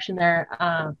misconception there.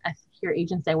 I hear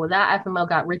agents say, "Well, that FMO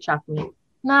got rich off me."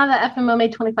 No, that FMO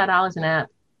made $25 an app.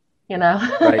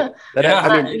 Right.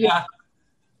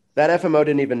 That FMO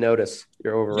didn't even notice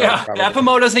your override. Yeah, the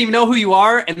FMO doesn't even know who you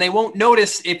are, and they won't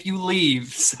notice if you leave.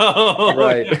 So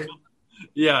right.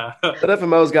 Yeah. That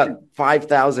FMO's got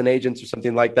 5,000 agents or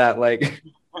something like that. Like,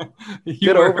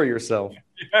 get over yourself.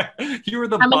 You were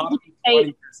the bottom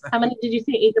 20%. How many did you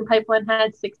say Agent Pipeline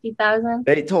had? 60,000?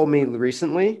 They told me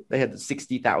recently they had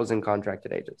 60,000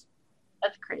 contracted agents.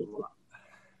 That's crazy.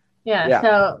 Yeah.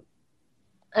 So,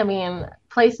 I mean,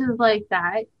 places like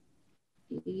that,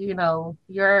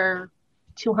 your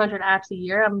 200 apps a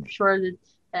year, I'm sure that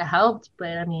it helped,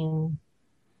 but I mean,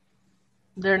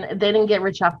 they didn't get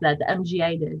rich off that. The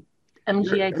MGA did.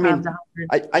 MGA comes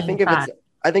 100.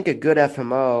 I think a good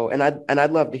FMO, and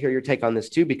I'd love to hear your take on this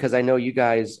too, because I know you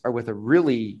guys are with a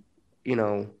really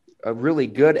good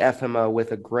FMO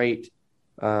with a great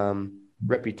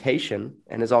reputation,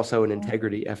 and is also an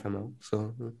integrity FMO.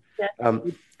 So,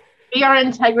 we are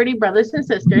integrity brothers and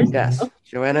sisters. Yes,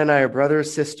 Joanna and I are brother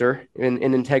sister in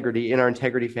integrity, in our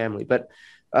integrity family. But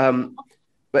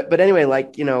anyway,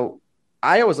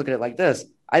 I always look at it like this.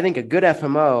 I think a good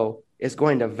FMO is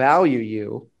going to value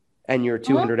you and your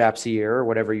 200 apps a year or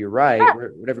whatever you write,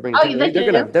 whatever brings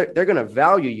they're going to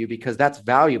value you because that's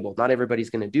valuable. Not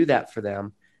everybody's going to do that for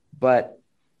them, but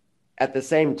at the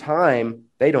same time,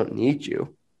 they don't need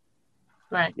you.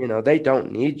 Right. They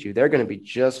don't need you. They're going to be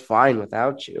just fine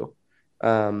without you.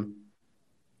 And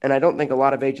I don't think a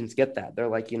lot of agents get that. They're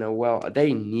like, well,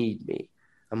 they need me.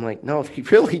 I'm like, no, they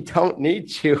really don't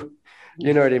need you.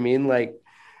 You know what I mean? Like,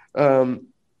 and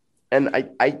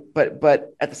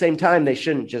but at the same time, they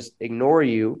shouldn't just ignore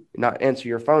you, not answer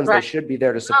your phones. Right. They should be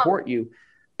there to support you,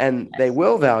 and they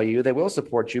will value you, they will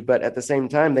support you. But at the same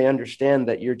time, they understand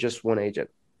that you're just one agent.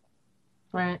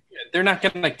 Right. They're not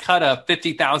going to cut a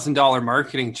 $50,000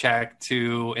 marketing check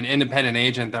to an independent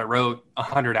agent that wrote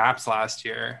 100 apps last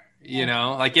year.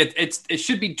 It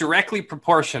should be directly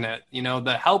proportionate.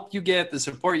 The help you get, the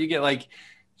support you get,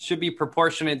 should be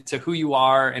proportionate to who you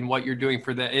are and what you're doing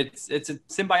for it's a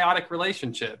symbiotic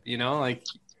relationship,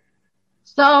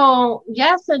 So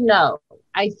yes and no.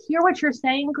 I hear what you're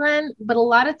saying, Glenn, but a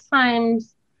lot of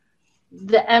times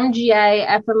the MGA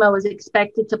FMO is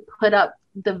expected to put up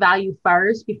the value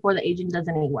first before the agent does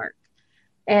any work.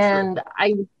 And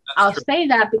I'll say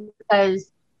that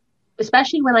because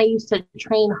especially when I used to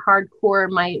train hardcore,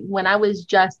 when I was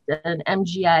just an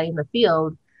MGA in the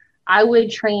field, I would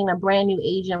train a brand new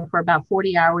agent for about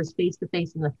 40 hours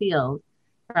face-to-face in the field,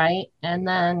 right? And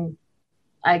then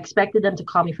I expected them to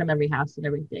call me from every house and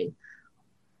everything.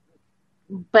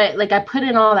 But I put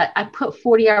in all that, I put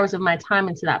 40 hours of my time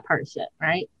into that person,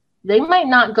 right? They might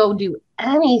not go do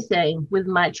anything with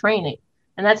my training.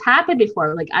 And that's happened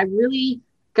before. I really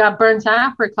got burnt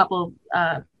out for a couple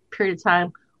period of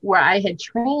time where I had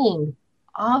trained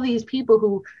all these people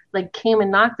who came and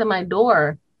knocked on my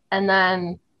door and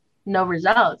then no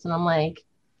results. And I'm like,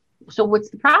 so what's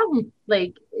the problem?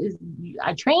 I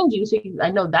trained you, so I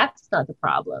know that's not the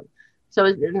problem. So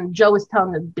and Joe was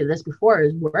telling me this before,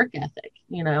 is work ethic,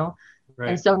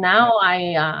 Right. And so now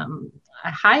I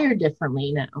hire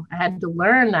differently now. I had to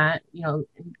learn that,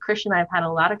 Christian and I have had a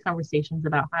lot of conversations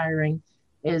about hiring,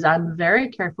 is I'm very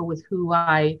careful with who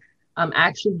I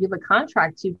actually give a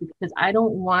contract to, because I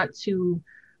don't want to.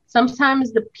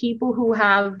 Sometimes the people who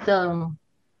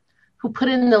put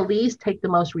in the least take the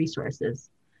most resources,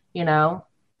 you know?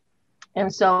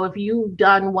 And so if you've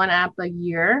done one app a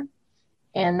year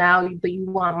and now but you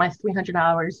want my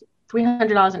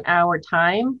 $300 an hour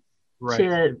time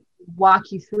to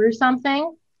walk you through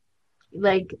something,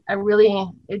 like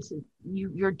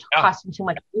you're costing too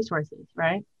much resources,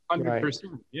 right?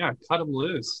 100%. Yeah, cut them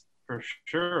loose for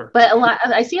sure. But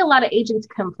I see a lot of agents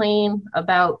complain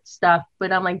about stuff,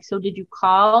 but I'm like, so did you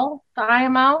call the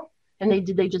IMO and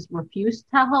did they just refuse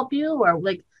to help you, or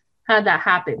like how did that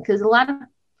happen? Because a lot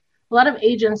of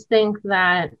agents think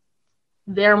that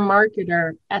their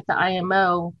marketer at the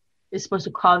IMO is supposed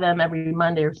to call them every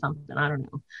Monday or something. I don't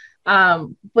know.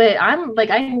 But I'm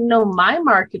like, I know my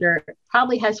marketer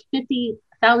probably has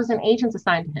 50,000 agents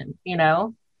assigned to him, you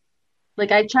know?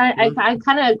 Like I kind of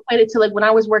equate it to like when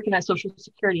I was working at Social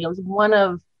Security, I was one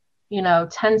of,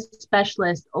 10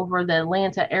 specialists over the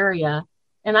Atlanta area.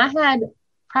 And I had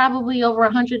probably over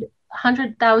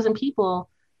 100,000 people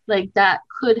like that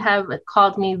could have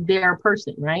called me their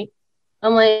person, right?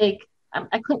 I'm like,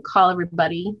 I couldn't call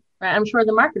everybody, right? I'm sure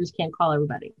the marketers can't call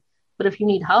everybody. But if you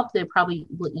need help, they probably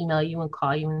will email you and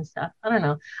call you and stuff. I don't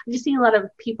know. I just see a lot of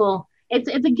people, it's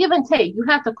a give and take. You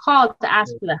have to call to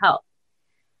ask for the help.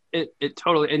 It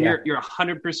totally, and you're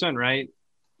 100% right.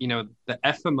 The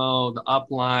FMO, the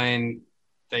upline,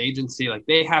 the agency, like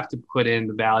they have to put in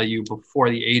the value before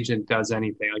the agent does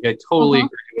anything. Like I totally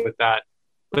agree with that.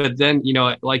 But then,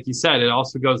 like you said, it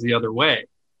also goes the other way.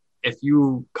 If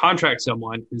you contract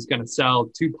someone who's going to sell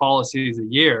 2 policies a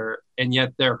year and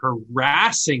yet they're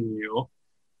harassing you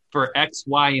for X,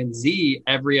 Y, and Z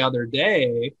every other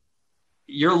day,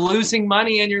 you're losing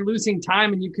money and you're losing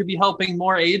time, and you could be helping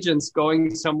more agents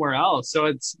going somewhere else. So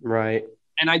it's right.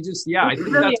 And I just, I think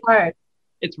really hard.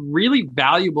 It's really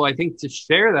valuable, I think, to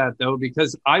share that though,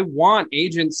 because I want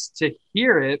agents to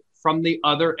hear it from the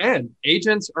other end.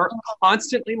 Agents are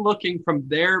constantly looking from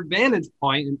their vantage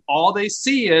point, and all they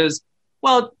see is,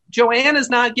 well, Joanna's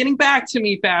not getting back to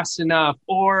me fast enough,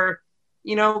 or,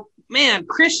 man,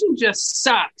 Christian just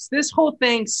sucks. This whole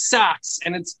thing sucks.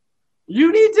 And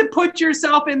you need to put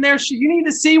yourself in their shoes. You need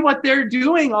to see what they're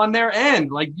doing on their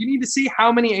end. Like, you need to see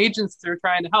how many agents they're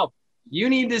trying to help. You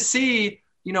need to see,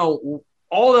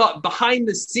 all the behind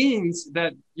the scenes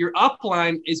that your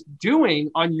upline is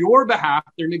doing on your behalf.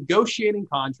 They're negotiating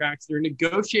contracts. They're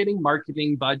negotiating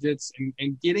marketing budgets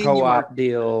and getting co-op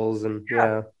deals. And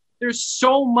there's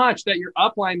so much that your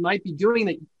upline might be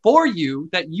doing for you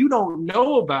that you don't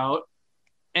know about.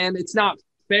 And it's not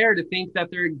fair to think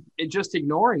that they're just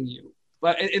ignoring you.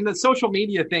 But in the social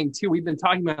media thing too, we've been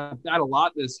talking about that a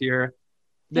lot this year.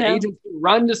 The agents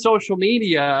run to social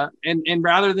media and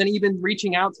rather than even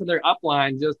reaching out to their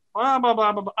upline, just blah, blah,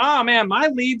 blah, blah, blah. Oh man, my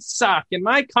leads suck and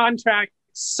my contracts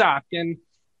suck and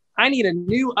I need a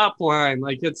new upline.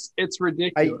 Like it's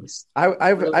ridiculous. I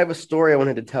have a story I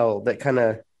wanted to tell that kind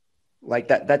of like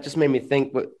that just made me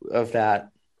think of that,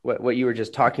 what you were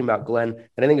just talking about, Glenn,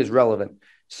 and I think is relevant.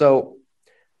 So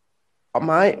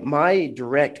my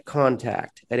direct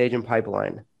contact at Agent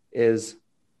Pipeline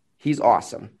he's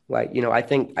awesome. Like, I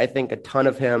think a ton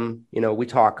of him. We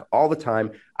talk all the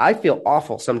time. I feel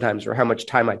awful sometimes for how much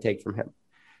time I take from him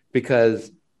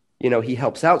because, he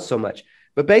helps out so much.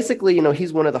 But basically,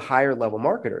 he's one of the higher level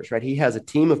marketers, right? He has a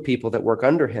team of people that work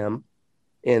under him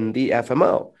in the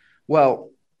FMO.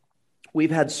 Well, we've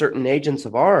had certain agents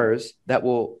of ours that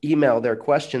will email their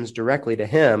questions directly to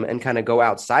him and kind of go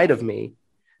outside of me,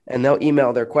 and they'll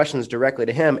email their questions directly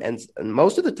to him. And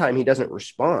most of the time he doesn't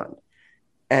respond.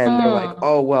 And they're like,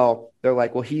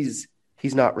 well, he's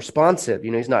not responsive.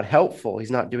 He's not helpful.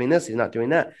 He's not doing this. He's not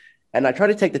doing that. And I try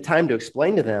to take the time to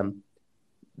explain to them,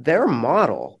 their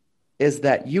model is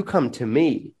that you come to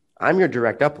me. I'm your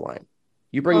direct upline.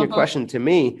 You bring your question to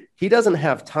me. He doesn't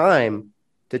have time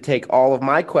to take all of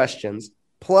my questions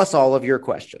plus all of your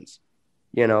questions.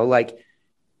 Like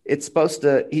it's supposed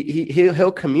to,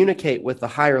 he'll communicate with the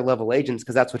higher level agents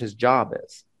because that's what his job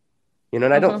is. And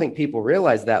I don't think people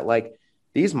realize that, like,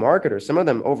 these marketers, some of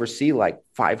them oversee like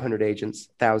 500 agents,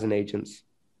 1,000 agents,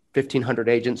 1,500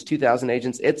 agents, 2,000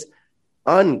 agents. It's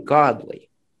ungodly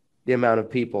the amount of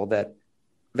people that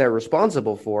they're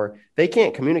responsible for. They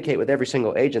can't communicate with every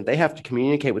single agent. They have to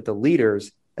communicate with the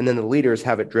leaders, and then the leaders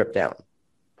have it drip down.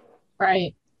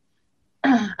 Right.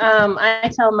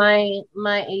 I tell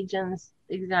my agents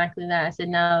exactly that. I said,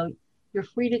 no, you're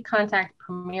free to contact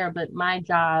Premier, but my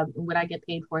job and what I get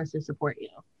paid for is to support you.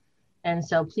 And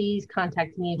so please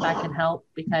contact me if I can help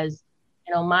because,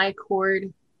 my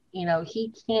cord,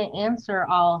 he can't answer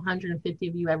all 150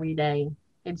 of you every day.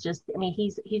 It's just, I mean,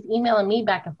 he's emailing me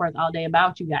back and forth all day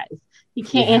about you guys. He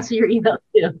can't answer your email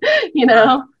too, you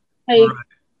know? Like,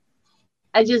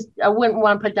 I wouldn't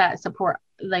want to put that support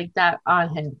like that on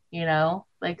him, you know?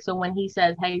 Like, so when he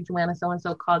says, hey, Joanna,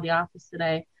 so-and-so called the office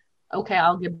today. Okay,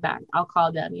 I'll get back. I'll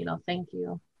call them, you know, thank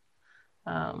you.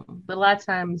 But a lot of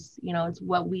times, you know, it's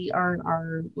what we earn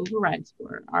our overrides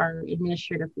for, our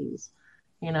administrative fees,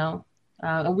 you know?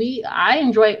 I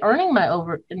enjoy earning my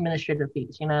administrative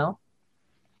fees, you know?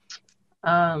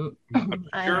 I'm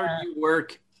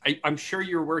sure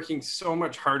you're working so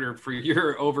much harder for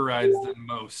your overrides than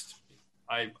most.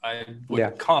 I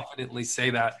would confidently say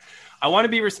that. I want to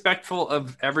be respectful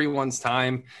of everyone's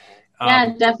time.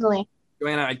 Yeah, definitely.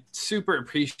 Joanna, I super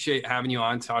appreciate having you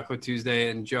on Taco Tuesday,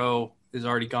 and Joe is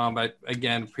already gone, but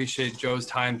again, appreciate Joe's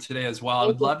time today as well. I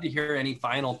would love to hear any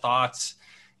final thoughts,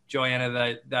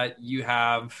 Joanna, that you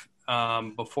have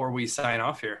before we sign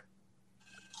off here.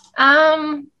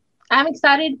 I'm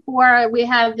excited we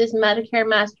have this Medicare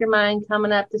Mastermind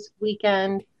coming up this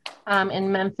weekend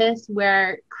in Memphis,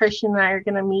 where Christian and I are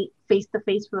going to meet face to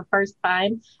face for the first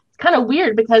time. It's kind of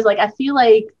weird because like, I feel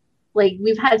like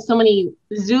we've had so many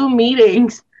Zoom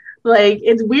meetings. Like,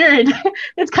 it's weird.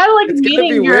 It's kind of like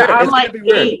meeting your online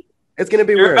date. It's going to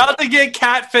be You're weird. You're about to get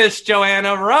catfish,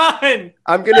 Joanna. Run!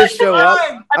 I'm going to show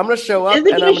up. I'm going to show up. Is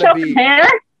it going to show from hair?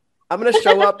 I'm going to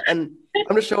show up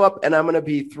and I'm going to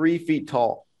be 3 feet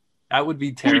tall. That would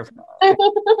be terrifying.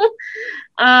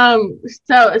 So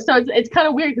it's kind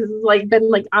of weird because it's like been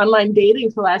like online dating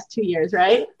for the last 2 years,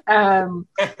 right? But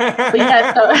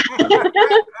yeah, so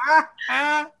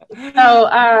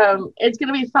it's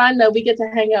gonna be fun though. We get to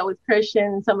hang out with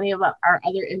Christian, so many of our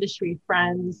other industry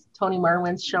friends. Tony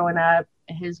Merwin's showing up,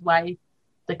 his wife,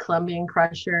 the Colombian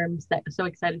Crusher. I'm so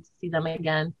excited to see them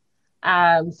again.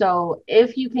 So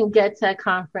if you can get to a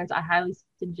conference, I highly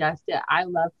suggest it. I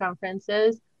love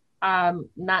conferences.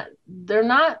 They're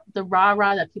not the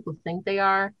rah-rah that people think they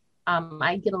are.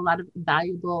 I get a lot of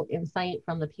valuable insight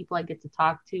from the people I get to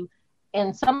talk to.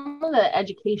 And some of the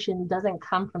education doesn't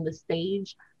come from the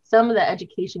stage. Some of the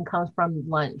education comes from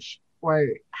lunch or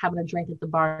having a drink at the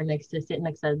bar sitting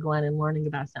next to Glenn and learning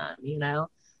about something, you know?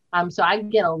 So I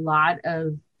get a lot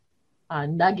of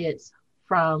nuggets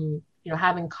from, you know,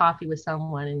 having coffee with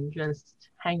someone and just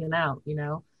hanging out, you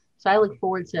know? So I look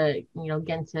forward to, you know,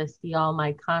 getting to see all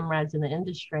my comrades in the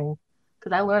industry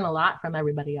because I learn a lot from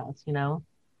everybody else, you know.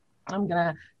 I'm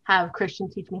going to have Christian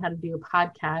teach me how to do a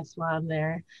podcast while I'm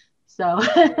there. So,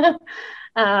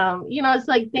 you know, it's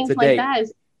like things like that.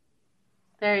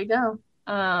 There you go.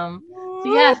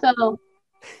 So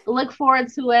look forward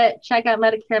to it. Check out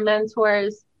Medicare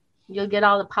Mentors. You'll get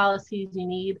all the policies you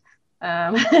need.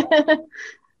 And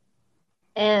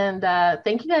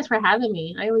thank you guys for having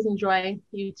me. I always enjoy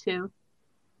you too.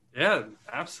 Yeah,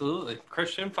 absolutely.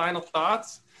 Christian, final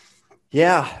thoughts?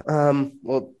 Yeah.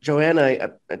 Well,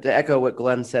 Joanna, to echo what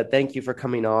Glenn said, thank you for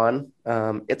coming on.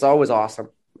 It's always awesome.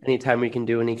 Anytime we can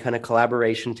do any kind of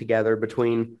collaboration together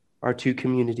between our two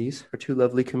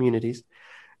lovely communities.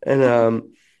 And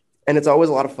it's always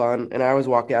a lot of fun. And I always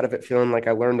walk out of it feeling like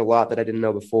I learned a lot that I didn't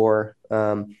know before.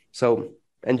 And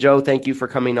Joe, thank you for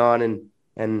coming on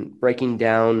and breaking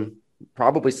down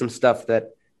probably some stuff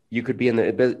that you could be in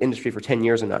the industry for 10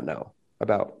 years and not know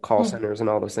about call centers and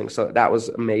all those things. So that was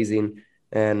amazing.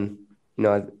 And, you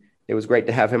know, it was great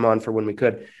to have him on for when we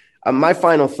could. My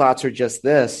final thoughts are just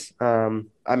this. I'm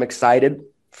excited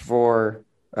for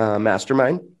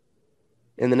Mastermind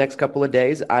in the next couple of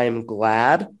days. I am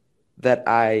glad that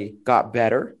I got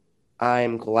better.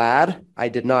 I'm glad I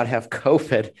did not have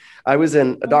COVID. I was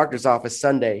in a doctor's office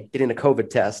Sunday getting a COVID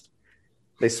test.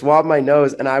 They swabbed my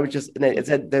nose, and it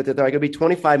said they're going to be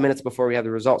 25 minutes before we have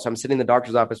the result. So I'm sitting in the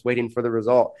doctor's office waiting for the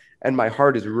result, and my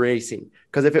heart is racing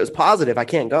because if it was positive, I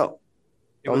can't go.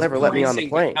 They'll never let me on the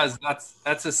plane. Because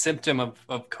that's a symptom of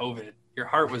COVID. Your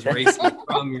heart was racing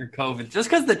from your COVID. Just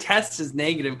because the test is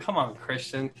negative, come on,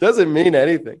 Christian. Doesn't mean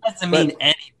anything. Doesn't mean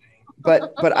anything.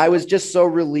 But I was just so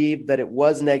relieved that it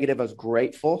was negative. I was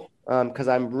grateful because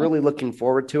I'm really looking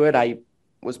forward to it. I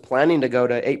was planning to go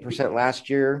to 8% last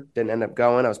year, didn't end up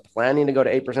going. I was planning to go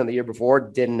to 8% the year before,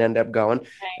 didn't end up going.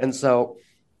 And so,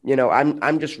 you know,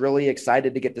 I'm just really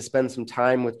excited to get to spend some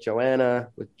time with Joanna,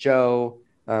 with Joe,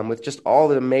 with just all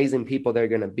the amazing people that are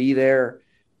going to be there.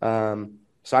 So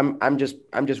I'm just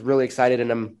really excited,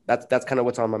 and that's kind of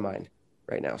what's on my mind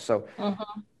right now. So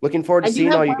looking forward to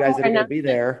seeing all you guys that are going to be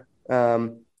there.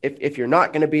 If you're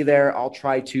not going to be there, I'll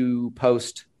try to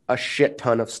post a shit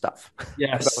ton of stuff. Yes.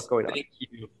 About what's going on. Thank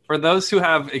you. For those who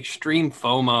have extreme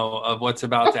FOMO of what's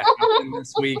about to happen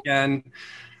this weekend,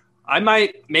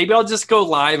 maybe I'll just go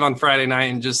live on Friday night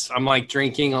and I'm like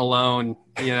drinking alone,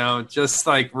 just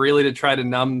like really to try to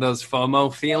numb those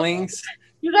FOMO feelings.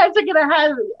 You guys are going to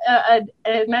have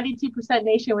a 92%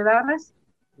 nation without us?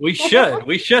 We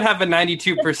should have a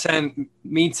 92%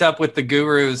 meets up with the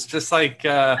gurus, just like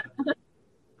there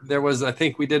was, I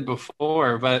think we did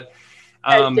before, but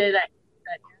I did.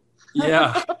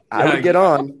 Yeah. I would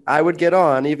get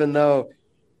on, even though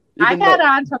I got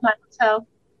on from my hotel.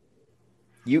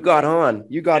 You got on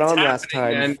happening, last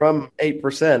time, man. from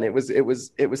 8%.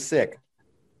 It was sick.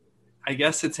 I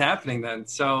guess it's happening then.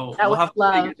 So we'll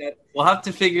have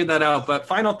to figure that out. But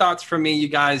final thoughts from me, you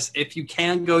guys. If you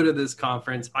can go to this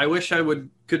conference, I wish I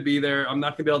could be there. I'm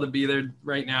not going to be able to be there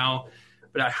right now,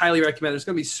 but I highly recommend. There's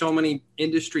going to be so many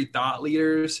industry thought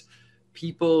leaders,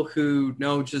 people who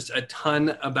know just a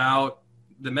ton about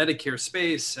the Medicare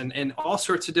space and all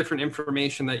sorts of different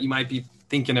information that you might be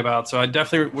thinking about. So I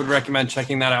definitely would recommend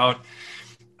checking that out.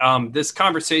 This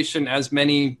conversation, as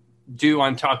many do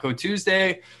on Taco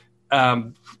Tuesday,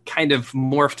 kind of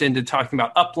morphed into talking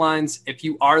about uplines. If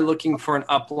you are looking for an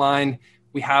upline,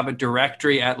 we have a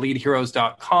directory at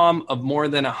leadheroes.com of more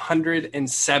than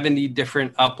 170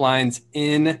 different uplines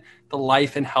in the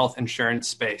life and health insurance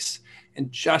space.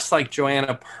 And just like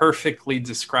Joanna perfectly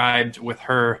described with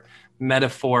her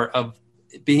metaphor of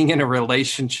being in a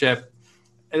relationship,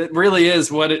 it really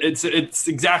is it's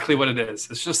exactly what it is.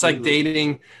 It's just like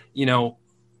dating.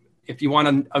 If you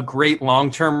want a great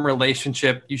long-term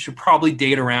relationship, you should probably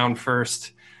date around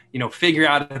first, figure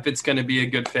out if it's going to be a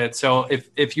good fit. So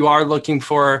if you are looking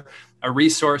for a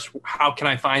resource, how can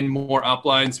I find more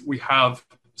uplines? We have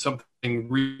something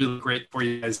really great for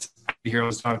you guys at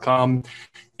heroes.com.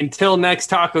 Until next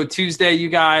Taco Tuesday, you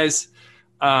guys,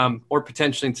 or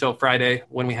potentially until Friday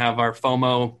when we have our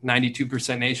FOMO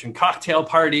 92% Nation cocktail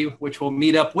party, which will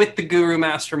meet up with the Guru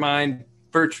Mastermind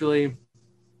virtually.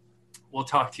 We'll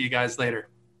talk to you guys later.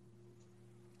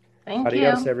 Thank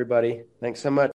Adios, you. everybody. Thanks so much.